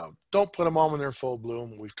 Don't put them on when they're in full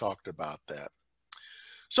bloom. We've talked about that.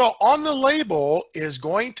 So on the label is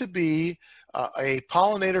going to be a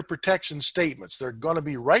pollinator protection statements. They're going to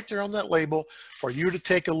be right there on that label for you to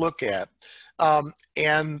take a look at.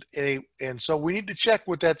 And so we need to check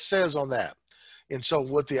what that says on that. And so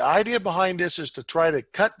what the idea behind this is to try to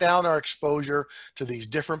cut down our exposure to these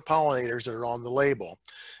different pollinators that are on the label.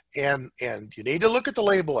 And you need to look at the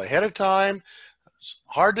label ahead of time. It's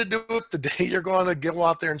hard to do it the day you're going to go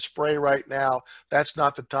out there and spray right now. That's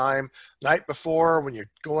not the time. Night before, when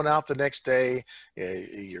you're going out the next day,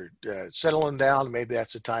 you're settling down, maybe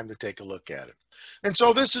that's the time to take a look at it. And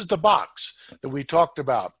so this is the box that we talked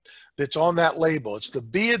about that's on that label. It's the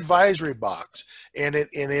bee advisory box, and it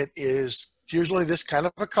is usually this kind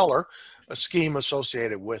of a color, a scheme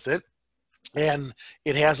associated with it. And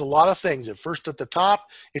it has a lot of things. At first at the top,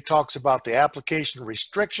 it talks about the application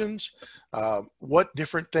restrictions, what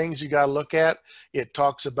different things you got to look at. It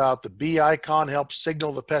talks about the bee icon helps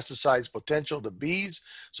signal the pesticide's potential to bees.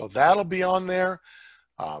 So that'll be on there.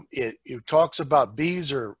 It talks about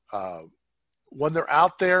bees or when they're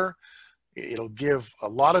out there. It'll give a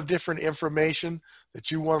lot of different information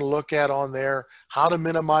that you want to look at on there, how to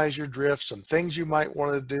minimize your drift, some things you might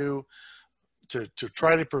want to do to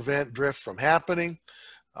try to prevent drift from happening.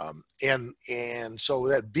 And so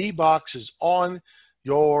that bee box is on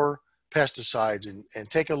your pesticides, and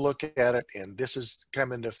take a look at it. And this has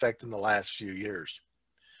come into effect in the last few years.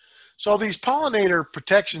 So these pollinator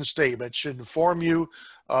protection statements should inform you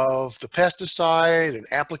of the pesticide and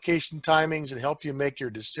application timings and help you make your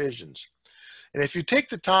decisions. And if you take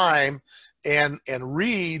the time and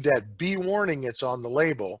read that bee warning that's on the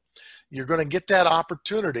label, you're going to get that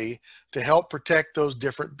opportunity to help protect those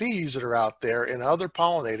different bees that are out there and other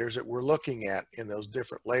pollinators that we're looking at in those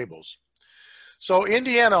different labels. So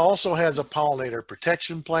Indiana also has a pollinator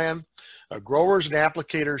protection plan. Growers and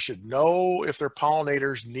applicators should know if there are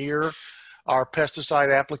pollinators near our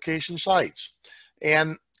pesticide application sites.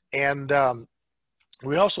 And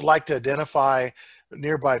we also like to identify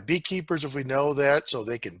nearby beekeepers if we know that, so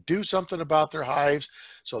they can do something about their hives,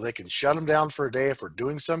 so they can shut them down for a day if we're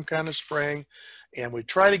doing some kind of spraying. And we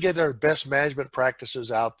try to get our best management practices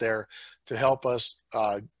out there to help us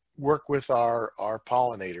work with our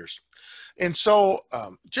pollinators. And so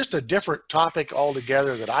just a different topic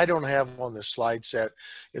altogether that I don't have on this slide set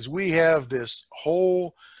is we have this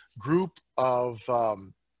whole group of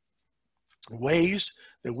ways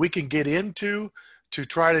that we can get into to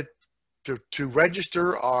try to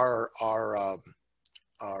register our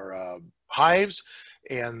hives,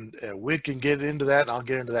 and we can get into that, and I'll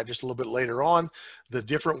get into that just a little bit later on, the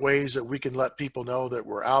different ways that we can let people know that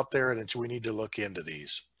we're out there, and we need to look into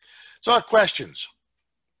these. So questions.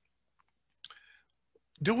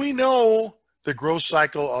 Do we know the growth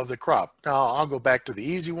cycle of the crop? Now I'll go back to the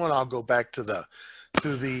easy one. I'll go back to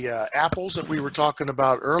the apples that we were talking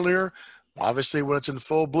about earlier. Obviously, when it's in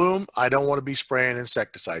full bloom, I don't want to be spraying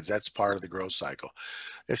insecticides. That's part of the growth cycle.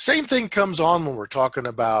 The same thing comes on when we're talking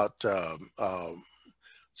about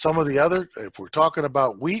some of the other, if we're talking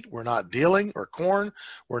about wheat, we're not dealing, or corn,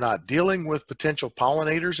 we're not dealing with potential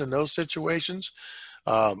pollinators in those situations.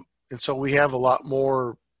 And so we have a lot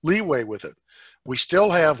more leeway with it. We still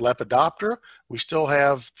have Lepidoptera. We still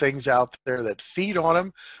have things out there that feed on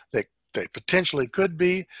them that they potentially could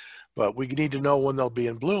be, but we need to know when they'll be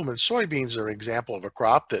in bloom. And soybeans are an example of a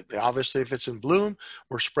crop that obviously if it's in bloom,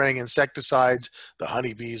 we're spraying insecticides, the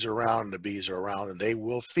honeybees are around and the bees are around, and they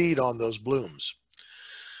will feed on those blooms.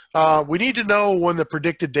 We need to know when the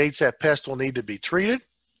predicted dates that pest will need to be treated.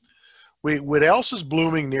 What else is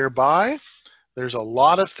blooming nearby? There's a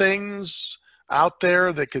lot of things out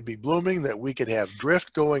there that could be blooming that we could have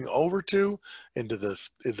drift going over to into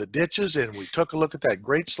the ditches. And we took a look at that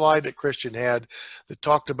great slide that Christian had that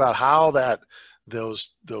talked about how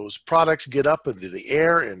those products get up into the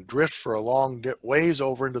air and drift for a long ways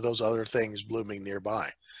over into those other things blooming nearby.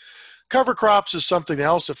 Cover crops is something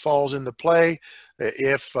else that falls into play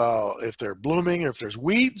if they're blooming, or if there's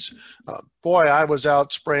weeds. Boy, I was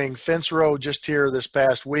out spraying fence row just here this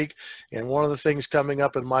past week, and one of the things coming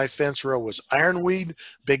up in my fence row was ironweed,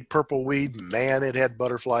 big purple weed. Man, it had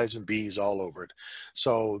butterflies and bees all over it.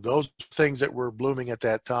 So those things that were blooming at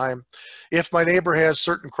that time. If my neighbor has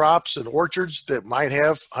certain crops and orchards that might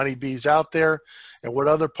have honeybees out there, and what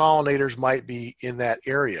other pollinators might be in that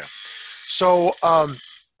area. So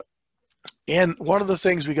and one of the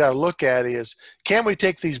things we got to look at is, can we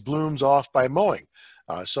take these blooms off by mowing?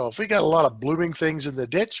 So if we got a lot of blooming things in the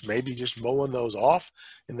ditch, maybe just mowing those off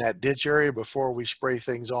in that ditch area before we spray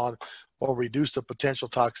things on will reduce the potential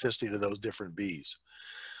toxicity to those different bees.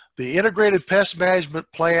 The integrated pest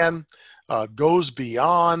management plan goes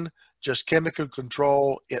beyond just chemical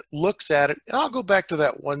control. It looks at it, and I'll go back to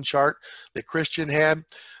that one chart that Christian had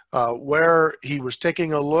where he was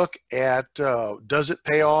taking a look at does it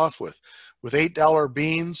pay off with $8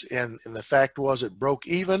 beans, and the fact was it broke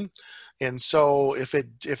even. And so if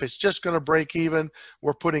it's just going to break even,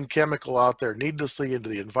 we're putting chemical out there needlessly into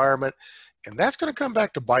the environment, and that's going to come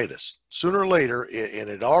back to bite us sooner or later, and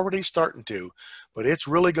it already starting to, but it's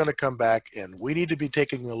really going to come back, and we need to be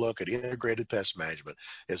taking a look at integrated pest management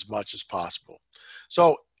as much as possible.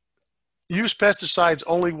 So use pesticides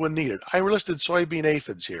only when needed. I listed soybean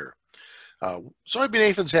aphids here. Soybean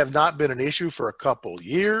aphids have not been an issue for a couple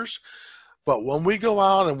years. But when we go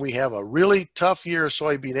out and we have a really tough year of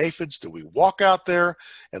soybean aphids, do we walk out there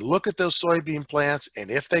and look at those soybean plants, and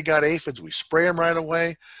if they got aphids, we spray them right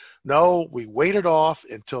away? No, we wait it off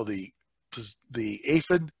until the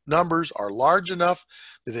aphid numbers are large enough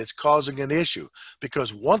that it's causing an issue.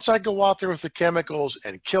 Because once I go out there with the chemicals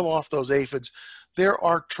and kill off those aphids, there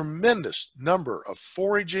are tremendous number of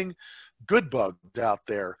foraging good bugs out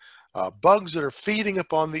there, bugs that are feeding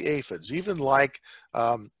upon the aphids, even like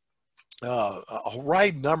a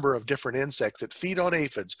wide number of different insects that feed on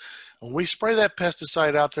aphids. When we spray that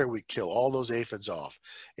pesticide out there, we kill all those aphids off.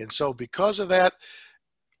 And so because of that,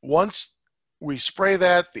 once we spray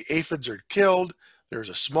that, the aphids are killed. There's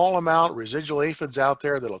a small amount residual aphids out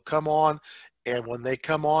there that'll come on. And when they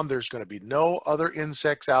come on, there's going to be no other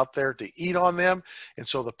insects out there to eat on them. And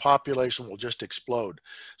so the population will just explode.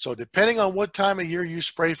 So depending on what time of year you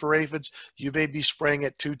spray for aphids, you may be spraying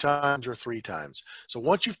it 2 times or 3 times. So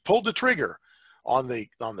once you've pulled the trigger on the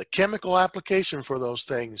chemical application for those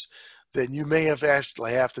things, then you may have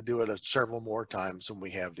actually have to do it several more times when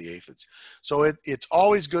we have the aphids. So it's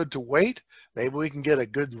always good to wait. Maybe we can get a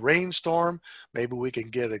good rainstorm. Maybe we can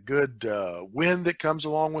get a good wind that comes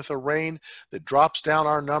along with a rain that drops down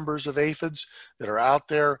our numbers of aphids that are out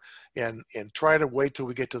there, and try to wait till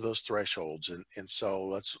we get to those thresholds. And so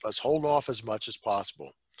let's hold off as much as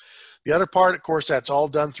possible. The other part, of course, that's all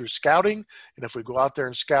done through scouting. And if we go out there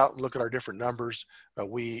and scout and look at our different numbers,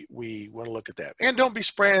 we want to look at that. And don't be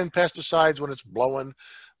spraying pesticides when it's blowing,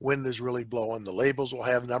 wind is really blowing. The labels will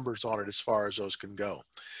have numbers on it as far as those can go.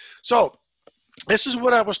 So this is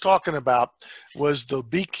what I was talking about, was the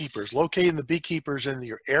beekeepers, locating the beekeepers in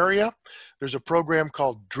your area. There's a program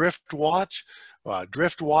called Drift Watch.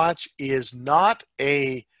 Drift Watch is not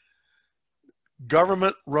a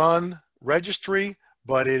government-run registry,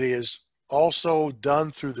 but it is also done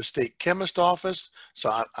through the state chemist office.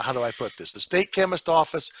 So how do I put this? The state chemist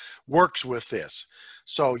office works with this.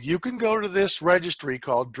 So you can go to this registry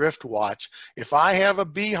called Drift Watch. If I have a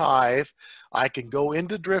beehive, I can go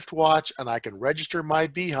into Drift Watch and I can register my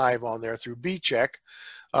beehive on there through Bee Check.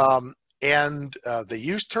 They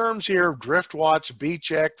use terms here: Drift Watch, Bee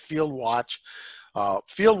Check, Field Watch.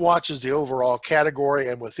 Field Watch is the overall category,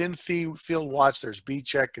 and within Field Watch, there's Bee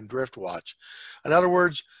Check and Drift Watch. In other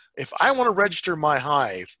words, if I want to register my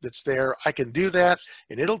hive that's there, I can do that,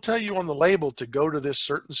 and it'll tell you on the label to go to this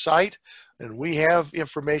certain site, and we have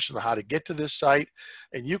information on how to get to this site,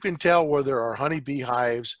 and you can tell where there are honeybee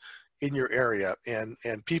hives in your area and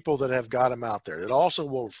people that have got them out there. It also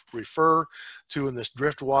will refer to, in this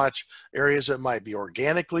Drift Watch, areas that might be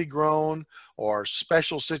organically grown or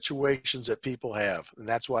special situations that people have. And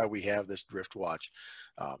that's why we have this Drift Watch.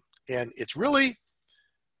 And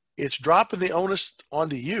it's dropping the onus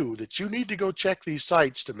onto you that you need to go check these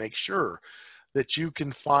sites to make sure that you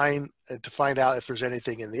can find out if there's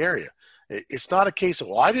anything in the area. It's not a case of,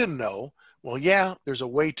 well, I didn't know. Well, yeah, there's a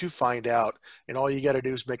way to find out, and all you got to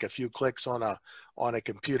do is make a few clicks on a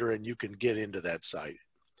computer, and you can get into that site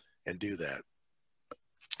and do that.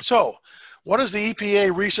 So, what has the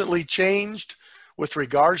EPA recently changed with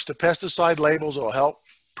regards to pesticide labels that will help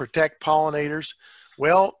protect pollinators?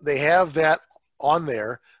 Well, they have that on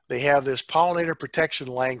there. They have this pollinator protection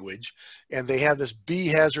language, and they have this bee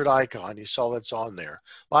hazard icon. You saw that's on there.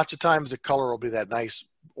 Lots of times the color will be that nice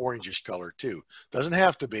orangish color too. Doesn't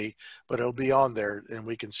have to be, but it'll be on there, and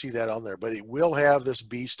we can see that on there. But it will have this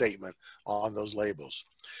bee statement on those labels.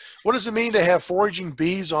 What does it mean to have foraging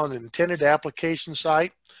bees on an intended application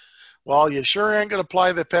site? Well, you sure ain't going to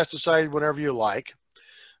apply the pesticide whenever you like.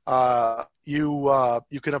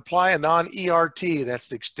 You can apply a non-ERT, that's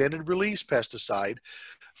the extended release pesticide,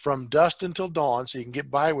 from dusk until dawn, so you can get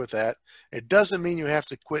by with that. It doesn't mean you have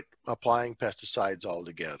to quit applying pesticides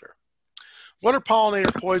altogether. What are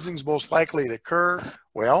pollinator poisonings most likely to occur?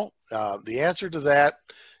 Well, the answer to that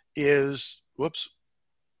is,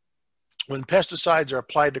 when pesticides are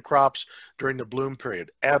applied to crops during the bloom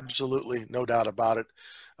period. Absolutely, no doubt about it.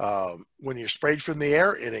 When you're sprayed from the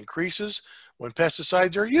air, it increases. When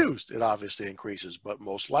pesticides are used, it obviously increases, but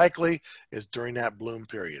most likely is during that bloom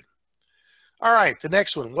period. All right, the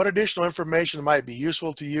next one. What additional information might be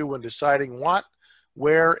useful to you when deciding what,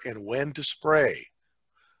 where, and when to spray?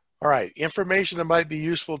 All right, information that might be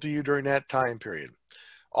useful to you during that time period.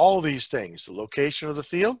 All these things: the location of the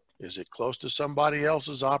field, is it close to somebody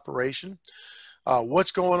else's operation?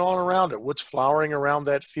 What's going on around it? What's flowering around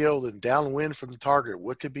that field and downwind from the target?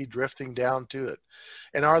 What could be drifting down to it?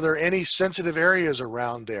 And are there any sensitive areas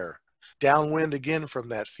around there, downwind again from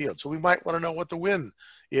that field? So we might want to know what the wind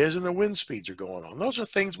is and the wind speeds are going on. Those are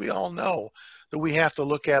things we all know that we have to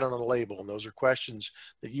look at on a label, and those are questions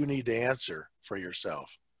that you need to answer for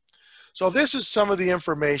yourself. So this is some of the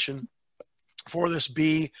information for this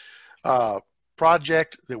bee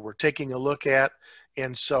project that we're taking a look at.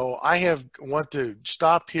 And so I want to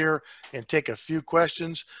stop here and take a few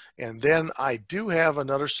questions. And then I do have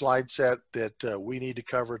another slide set that we need to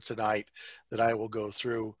cover tonight that I will go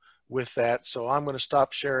through with that. So I'm going to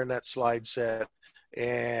stop sharing that slide set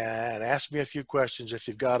and ask me a few questions if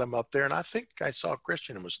you've got them up there. And I think I saw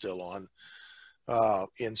Christian was still on.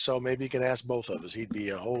 And so maybe you can ask both of us. He'd be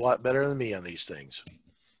a whole lot better than me on these things.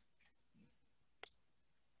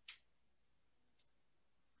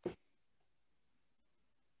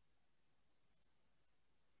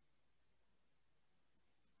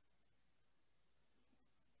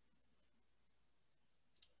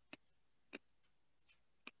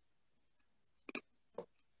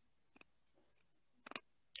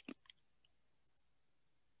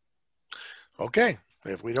 Okay,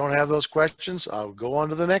 if we don't have those questions, I'll go on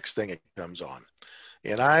to the next thing it comes on.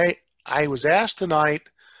 And I was asked tonight,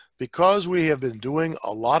 because we have been doing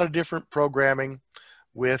a lot of different programming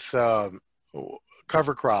with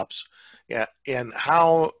cover crops, and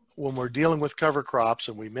how when we're dealing with cover crops,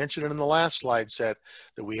 and we mentioned it in the last slide set,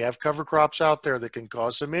 that we have cover crops out there that can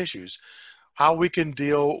cause some issues, how we can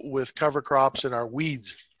deal with cover crops and our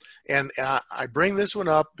weeds. And I bring this one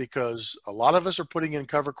up because a lot of us are putting in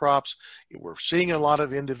cover crops. We're seeing a lot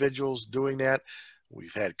of individuals doing that.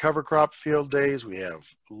 We've had cover crop field days. We have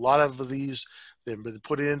a lot of these that have been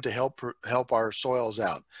put in to help our soils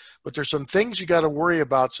out. But there's some things you got to worry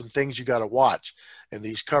about, some things you got to watch in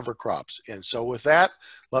these cover crops. And so with that,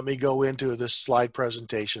 let me go into this slide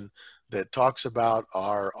presentation that talks about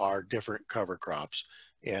our different cover crops.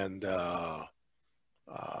 And let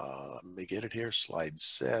me get it here, slide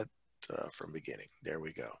set from beginning. There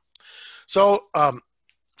we go. So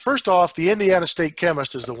first off, the Indiana State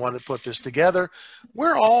Chemist is the one that put this together.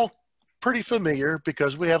 We're all pretty familiar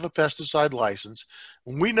because we have a pesticide license.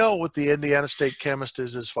 We know what the Indiana State Chemist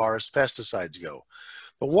is as far as pesticides go.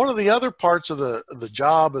 But one of the other parts of the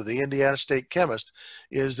job of the Indiana State Chemist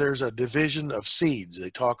is there's a division of seeds. They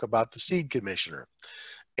talk about the seed commissioner.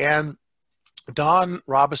 And Don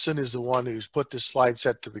Robinson is the one who's put this slide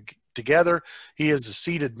set together. He is the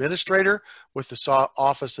seed administrator with the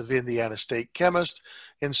Office of Indiana State Chemist.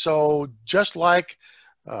 And so just like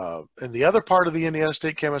and the other part of the Indiana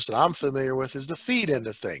State Chemist that I'm familiar with is the feed end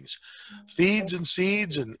of things. Feeds and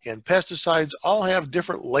seeds and pesticides all have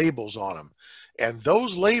different labels on them. And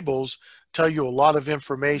those labels tell you a lot of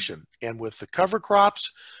information. And with the cover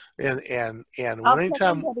crops and I'll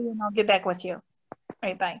anytime, and I'll get back with you. All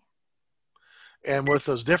right, bye. And with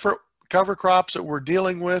those different cover crops that we're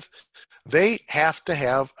dealing with, they have to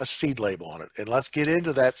have a seed label on it. And let's get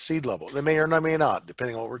into that seed label. They may or may not,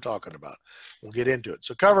 depending on what we're talking about. We'll get into it.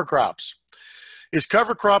 So cover crops. Is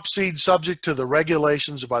cover crop seed subject to the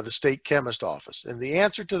regulations by the state chemist office? And the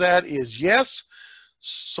answer to that is yes,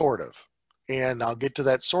 sort of. And I'll get to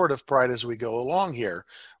that sort of right as we go along here,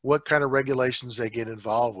 what kind of regulations they get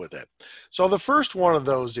involved with it. So the first one of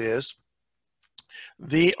those is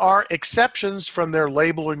there are exceptions from their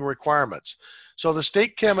labeling requirements. So the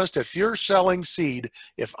state chemist, if you're selling seed,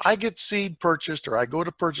 if I get seed purchased or I go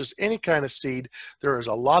to purchase any kind of seed, there is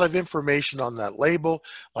a lot of information on that label,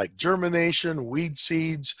 like germination, weed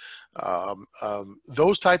seeds,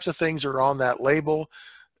 those types of things are on that label.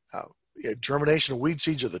 Germination and weed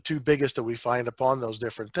seeds are the two biggest that we find upon those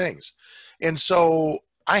different things. And so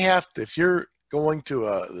I have to, if you're going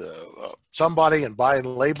to somebody and buying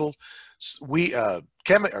labeled,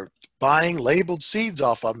 buying labeled seeds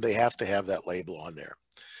off of them, they have to have that label on there.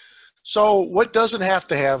 So what doesn't have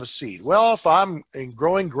to have a seed? Well, if I'm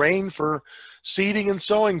growing grain for seeding and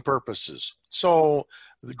sowing purposes, so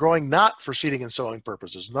the growing not for seeding and sowing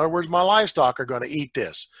purposes. In other words, my livestock are going to eat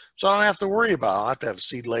this. So I don't have to worry about it. I don't have to have a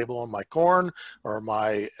seed label on my corn or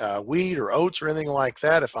my wheat or oats or anything like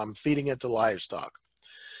that if I'm feeding it to livestock.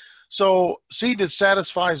 So seed that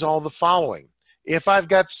satisfies all the following. If I've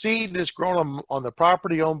got seed that's grown on the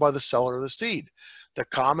property owned by the seller of the seed, the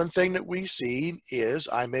common thing that we see is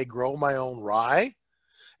I may grow my own rye.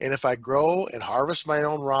 And if I grow and harvest my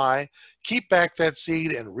own rye, keep back that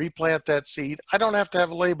seed and replant that seed, I don't have to have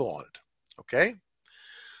a label on it, okay?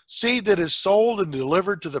 Seed that is sold and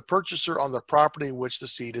delivered to the purchaser on the property in which the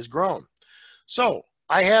seed is grown. So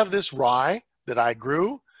I have this rye that I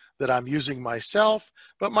grew that I'm using myself,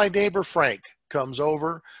 but my neighbor Frank comes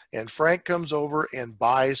over and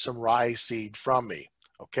buys some rye seed from me,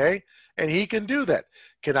 okay? And he can do that.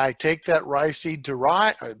 Can I take that rye seed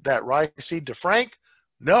to Frank?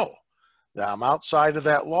 No, I'm outside of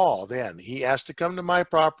that law then. He has to come to my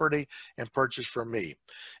property and purchase from me.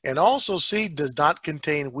 And also seed does not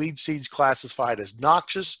contain weed seeds classified as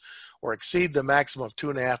noxious or exceed the maximum of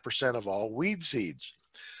 2.5% of all weed seeds.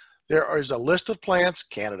 There is a list of plants.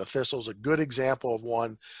 Canada thistle is a good example of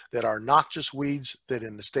one that are noxious weeds that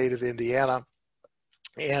in the state of Indiana.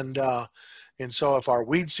 And so if our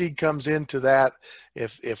weed seed comes into that,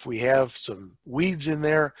 if we have some weeds in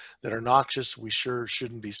there that are noxious, we sure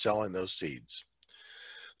shouldn't be selling those seeds.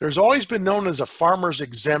 There's always been known as a farmer's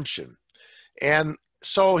exemption. And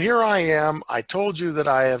so here I am. I told you that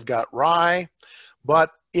I have got rye,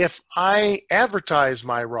 but if I advertise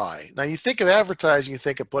my rye, now you think of advertising, you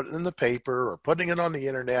think of putting it in the paper or putting it on the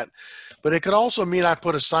internet, but it could also mean I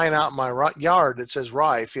put a sign out in my yard that says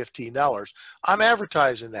rye, $15. I'm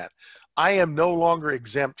advertising that. I am no longer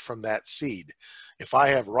exempt from that seed. If I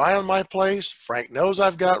have rye on my place, Frank knows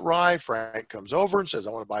I've got rye. Frank comes over and says,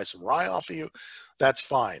 I want to buy some rye off of you. That's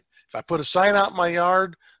fine. If I put a sign out in my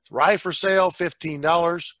yard, rye for sale,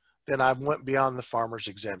 $15, then I went beyond the farmer's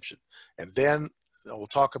exemption. And then we'll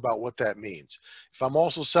talk about what that means. If I'm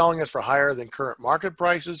also selling it for higher than current market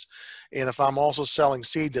prices, and if I'm also selling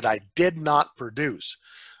seed that I did not produce,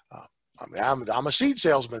 I'm a seed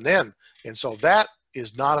salesman then. And so that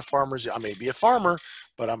is not a farmer's. I may be a farmer,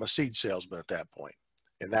 but I'm a seed salesman at that point,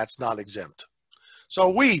 and that's not exempt. So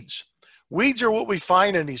weeds. Weeds are what we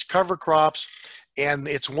find in these cover crops, and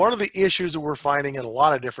it's one of the issues that we're finding in a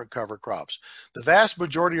lot of different cover crops. The vast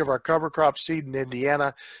majority of our cover crop seed in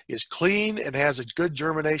Indiana is clean and has a good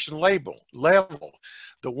germination level.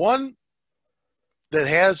 The one that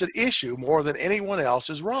has an issue more than anyone else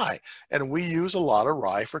is rye, and we use a lot of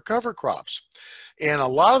rye for cover crops. And a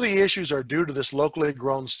lot of the issues are due to this locally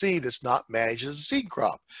grown seed that's not managed as a seed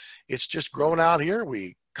crop. It's just grown out here.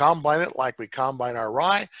 We combine it like we combine our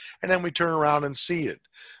rye, and then we turn around and seed it.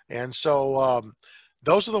 And so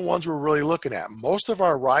those are the ones we're really looking at. Most of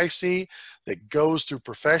our rye seed that goes through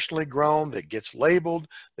professionally grown, that gets labeled,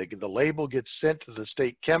 the label gets sent to the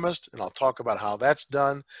state chemist, and I'll talk about how that's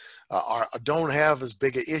done, don't have as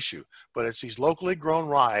big an issue. But it's these locally grown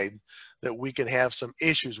rye that we can have some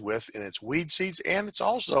issues with, and it's weed seeds, and it's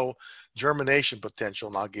also germination potential,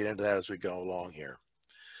 and I'll get into that as we go along here.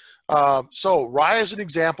 So rye is an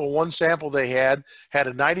example. One sample they had a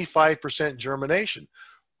 95% germination.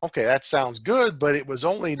 Okay, that sounds good, but it was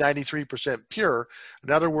only 93% pure. In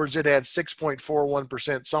other words, it had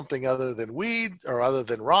 6.41% something other than weed or other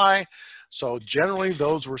than rye. So generally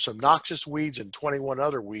those were some noxious weeds and 21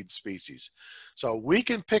 other weed species. So we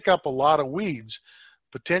can pick up a lot of weeds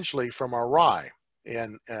potentially from our rye.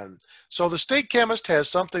 And so the state chemist has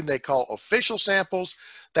something they call official samples.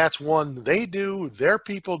 That's one they do. Their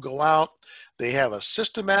people go out. They have a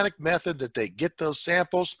systematic method that they get those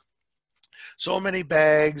samples. So many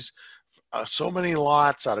bags, so many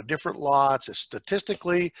lots out of different lots. It's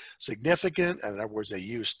statistically significant. In other words, they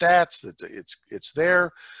use stats. It's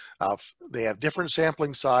there. They have different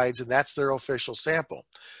sampling sides, and that's their official sample.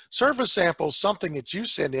 Surface samples, something that you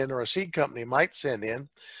send in or a seed company might send in,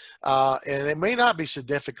 and it may not be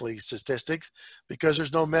significantly statistics because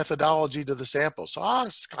there's no methodology to the sample. So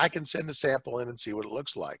I can send a sample in and see what it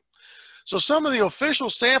looks like. So some of the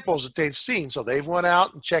official samples that they've seen, so they've went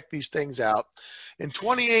out and checked these things out. In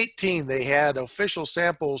 2018, they had official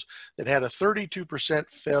samples that had a 32%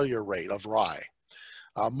 failure rate of rye.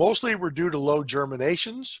 Mostly were due to low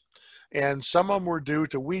germinations, and some of them were due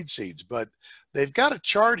to weed seeds. But they've got a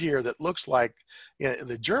chart here that looks like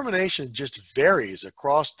the germination just varies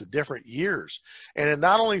across the different years. And it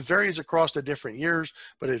not only varies across the different years,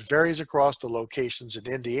 but it varies across the locations in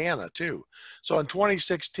Indiana too. So in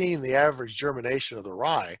 2016, the average germination of the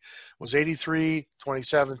rye was 83,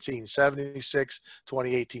 2017, 76,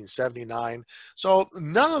 2018, 79. So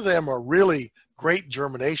none of them are really great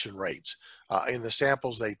germination rates in the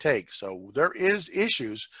samples they take. So there is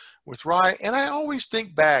issues with rye. And I always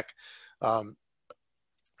think back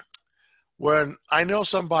when I know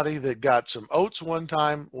somebody that got some oats one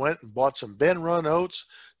time, went and bought some Ben Run oats,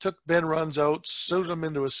 took Ben Run's oats, sewed them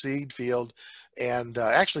into a seed field, and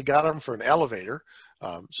actually got them for an elevator.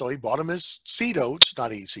 So he bought them as seed oats,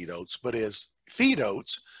 not seed oats, but as feed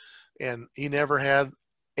oats, and he never had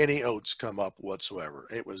any oats come up whatsoever.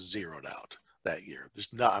 It was zeroed out that year.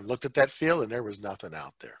 I looked at that field and there was nothing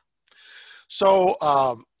out there. So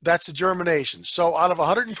that's the germination. So out of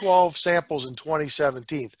 112 samples in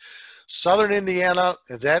 2017, Southern Indiana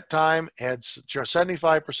at that time had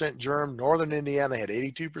 75% germ. Northern Indiana had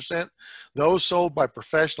 82%. Those sold by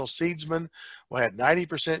professional seedsmen had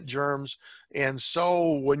 90% germs. And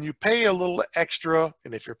so when you pay a little extra,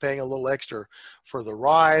 and if you're paying a little extra for the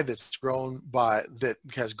rye that's grown that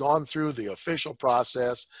has gone through the official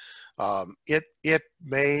process, it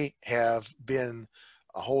may have been a little bit more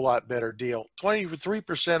a whole lot better deal.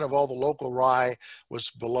 23% of all the local rye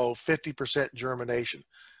was below 50% germination.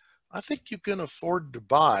 I think you can afford to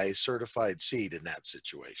buy certified seed in that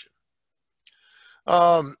situation.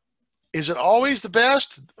 Is it always the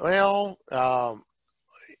best? Well,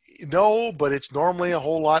 no, but it's normally a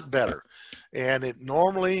whole lot better. And it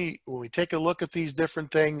normally, when we take a look at these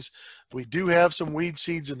different things, we do have some weed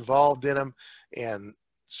seeds involved in them, and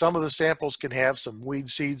some of the samples can have some weed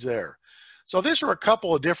seeds there. So these are a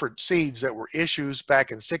couple of different seeds that were issues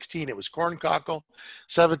back in 16. It was corn cockle,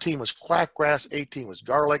 17 was quackgrass, 18 was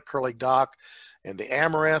garlic, curly dock, and the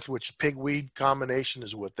amaranth, which pigweed combination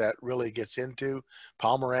is what that really gets into.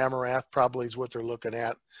 Palmer amaranth probably is what they're looking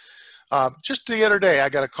at. Just the other day, I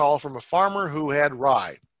got a call from a farmer who had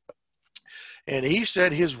rye. And he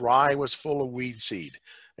said his rye was full of weed seed.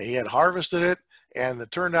 He had harvested it, and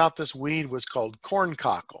it turned out this weed was called corn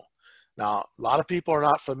cockle. Now, a lot of people are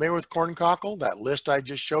not familiar with corn cockle. That list I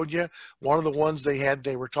just showed you, one of the ones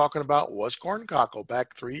they were talking about was corn cockle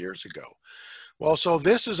back 3 years ago. Well, so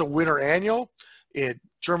this is a winter annual. It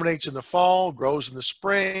germinates in the fall, grows in the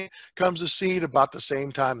spring, comes to seed about the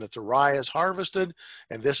same time that the rye is harvested,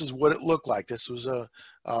 and this is what it looked like. This was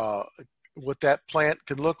what that plant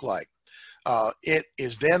could look like. It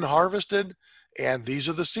is then harvested, and these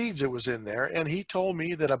are the seeds that was in there. And he told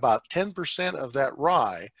me that about 10% of that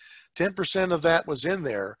rye, 10% of that was in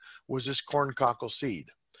there, was this corn cockle seed.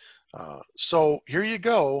 So here you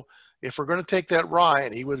go. If we're going to take that rye,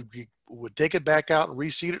 and he would take it back out and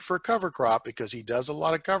reseed it for a cover crop, because he does a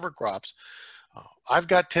lot of cover crops. I've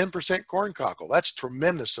got 10% corn cockle. That's a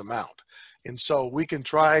tremendous amount. And so we can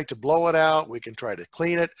try to blow it out. We can try to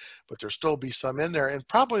clean it, but there'll still be some in there. And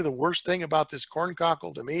probably the worst thing about this corn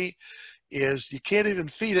cockle to me is you can't even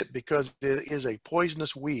feed it, because it is a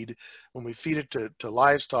poisonous weed when we feed it to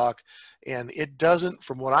livestock. And it doesn't,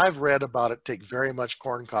 from what I've read about it, take very much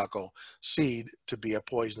corn cockle seed to be a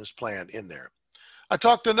poisonous plant in there. I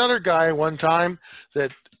talked to another guy one time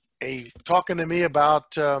that talking to me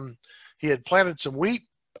about he had planted some wheat,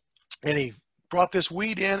 and he brought this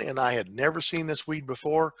weed in, and I had never seen this weed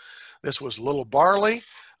before. This was little barley.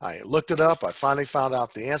 I looked it up. I finally found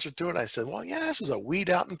out the answer to it. I said, well, yeah, this is a weed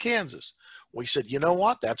out in Kansas. We said, you know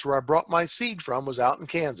what? That's where I brought my seed from, was out in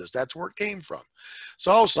Kansas. That's where it came from.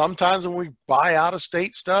 So sometimes when we buy out of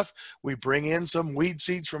state stuff, we bring in some weed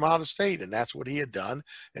seeds from out of state, and that's what he had done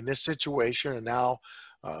in this situation. And now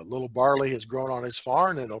little barley has grown on his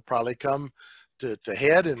farm, and it'll probably come to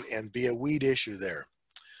head and be a weed issue there.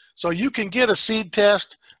 So you can get a seed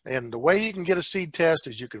test, and the way you can get a seed test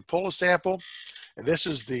is you can pull a sample, and this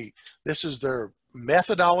is their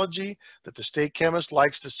methodology that the state chemist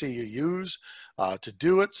likes to see you use to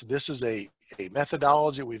do it. So this is a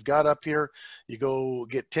methodology we've got up here. You go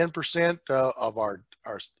get 10% of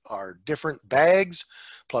our different bags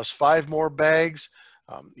plus 5 more bags.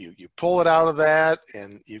 You pull it out of that,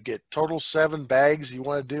 and you get total 7 bags you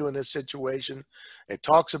want to do in this situation. It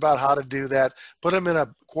talks about how to do that. Put them in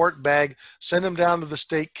a quart bag, send them down to the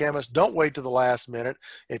state chemist. Don't wait to the last minute.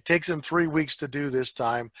 It takes them 3 weeks to do this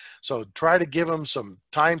time. So try to give them some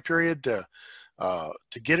time period to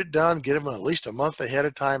get it done. Get them at least a month ahead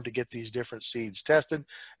of time to get these different seeds tested,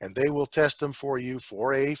 and they will test them for you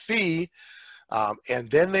for a fee.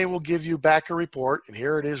 And then they will give you back a report. And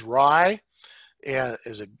here it is, rye.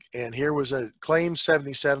 And here was a claim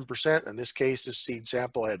 77%. In this case, this seed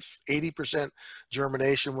sample had 80%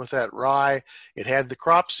 germination with that rye. It had the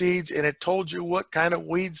crop seeds, and it told you what kind of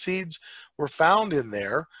weed seeds were found in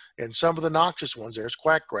there. And some of the noxious ones, there's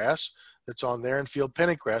quackgrass that's on there, and field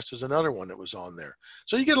pennycress is another one that was on there.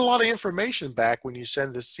 So you get a lot of information back when you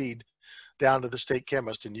send the seed down to the state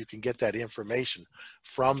chemist, and you can get that information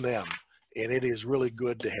from them. And it is really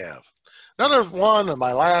good to have. Another one, and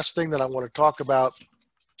my last thing that I want to talk about,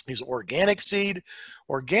 is organic seed.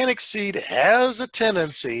 Organic seed has a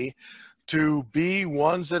tendency to be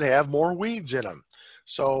ones that have more weeds in them.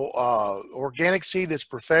 So organic seed that's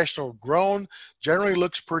professional grown generally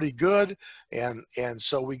looks pretty good, and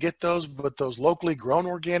so we get those, but those locally grown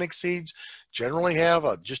organic seeds generally have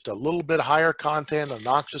just a little bit higher content of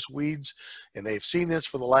noxious weeds, and they've seen this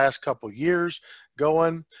for the last couple of years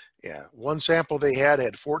going. Yeah, one sample they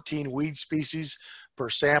had 14 weed species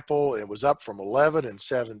per sample. It was up from 11 and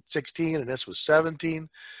 16, and this was 17.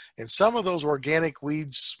 And some of those organic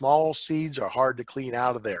weeds, small seeds, are hard to clean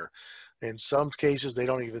out of there. In some cases, they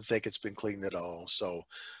don't even think it's been cleaned at all. So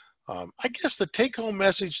I guess the take-home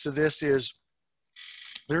message to this is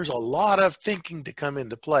there's a lot of thinking to come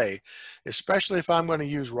into play, especially if I'm going to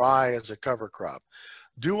use rye as a cover crop.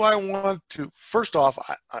 Do I want to, first off,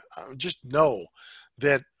 I just know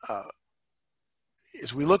that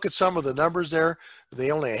as we look at some of the numbers there,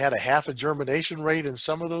 they only had a half a germination rate in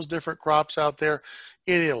some of those different crops out there.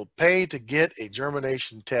 It'll pay to get a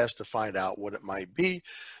germination test to find out what it might be.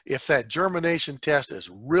 If that germination test is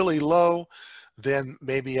really low, then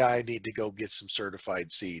maybe I need to go get some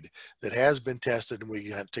certified seed that has been tested, and we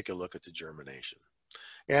can take a look at the germination.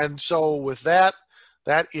 And so with that,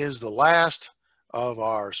 that is the last of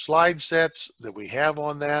our slide sets that we have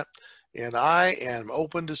on that. And I am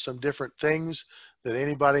open to some different things that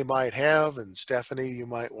anybody might have. And Stephanie, you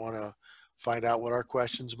might want to find out what our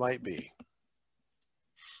questions might be.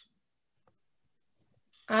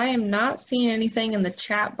 I am not seeing anything in the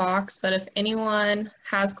chat box, but if anyone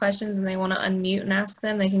has questions and they want to unmute and ask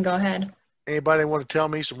them, they can go ahead. Anybody want to tell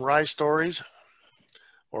me some rye stories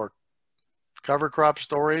or cover crop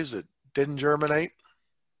stories that didn't germinate?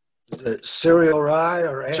 Is it cereal rye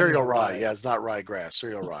or annual Cereal rye. Yeah, it's not ryegrass,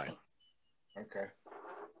 cereal rye. Okay.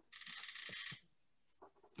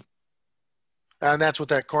 And that's what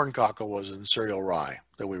that corn cockle was in cereal rye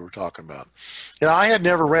that we were talking about. You know, I had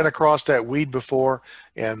never ran across that weed before,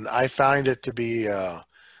 and I find it to be, you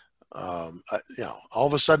know, all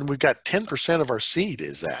of a sudden we've got 10% of our seed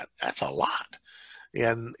is that. That's a lot.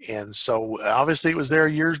 And so obviously it was there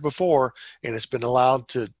years before, and it's been allowed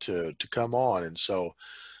to come on. And so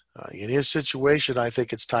in his situation, I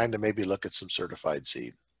think it's time to maybe look at some certified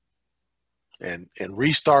seed and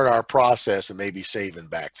restart our process and maybe saving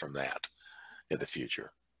back from that in the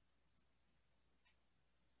future.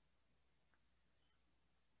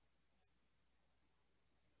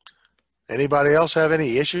 Anybody else have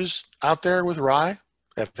any issues out there with rye?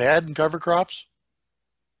 Have had in cover crops?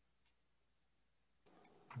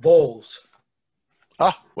 Voles.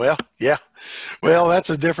 Oh, well, yeah. Well, that's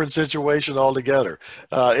a different situation altogether.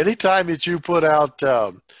 Anytime that you put out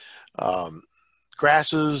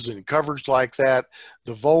grasses and covers like that,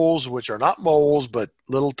 the voles, which are not moles, but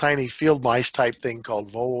little tiny field mice type thing called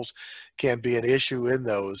voles, can be an issue in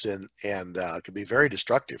those and can be very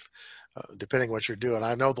destructive. Depending what you're doing.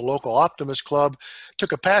 I know the local Optimist Club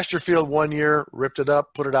took a pasture field one year, ripped it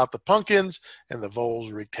up, put it out the pumpkins, and the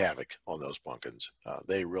voles wreaked havoc on those pumpkins.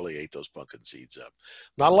 They really ate those pumpkin seeds up.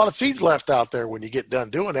 Not a lot of seeds left out there when you get done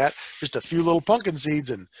doing that, just a few little pumpkin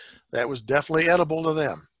seeds, and that was definitely edible to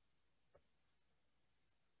them.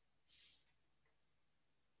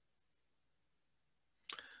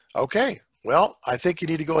 Okay, well, I think you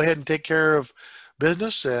need to go ahead and take care of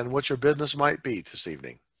business and what your business might be this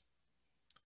evening.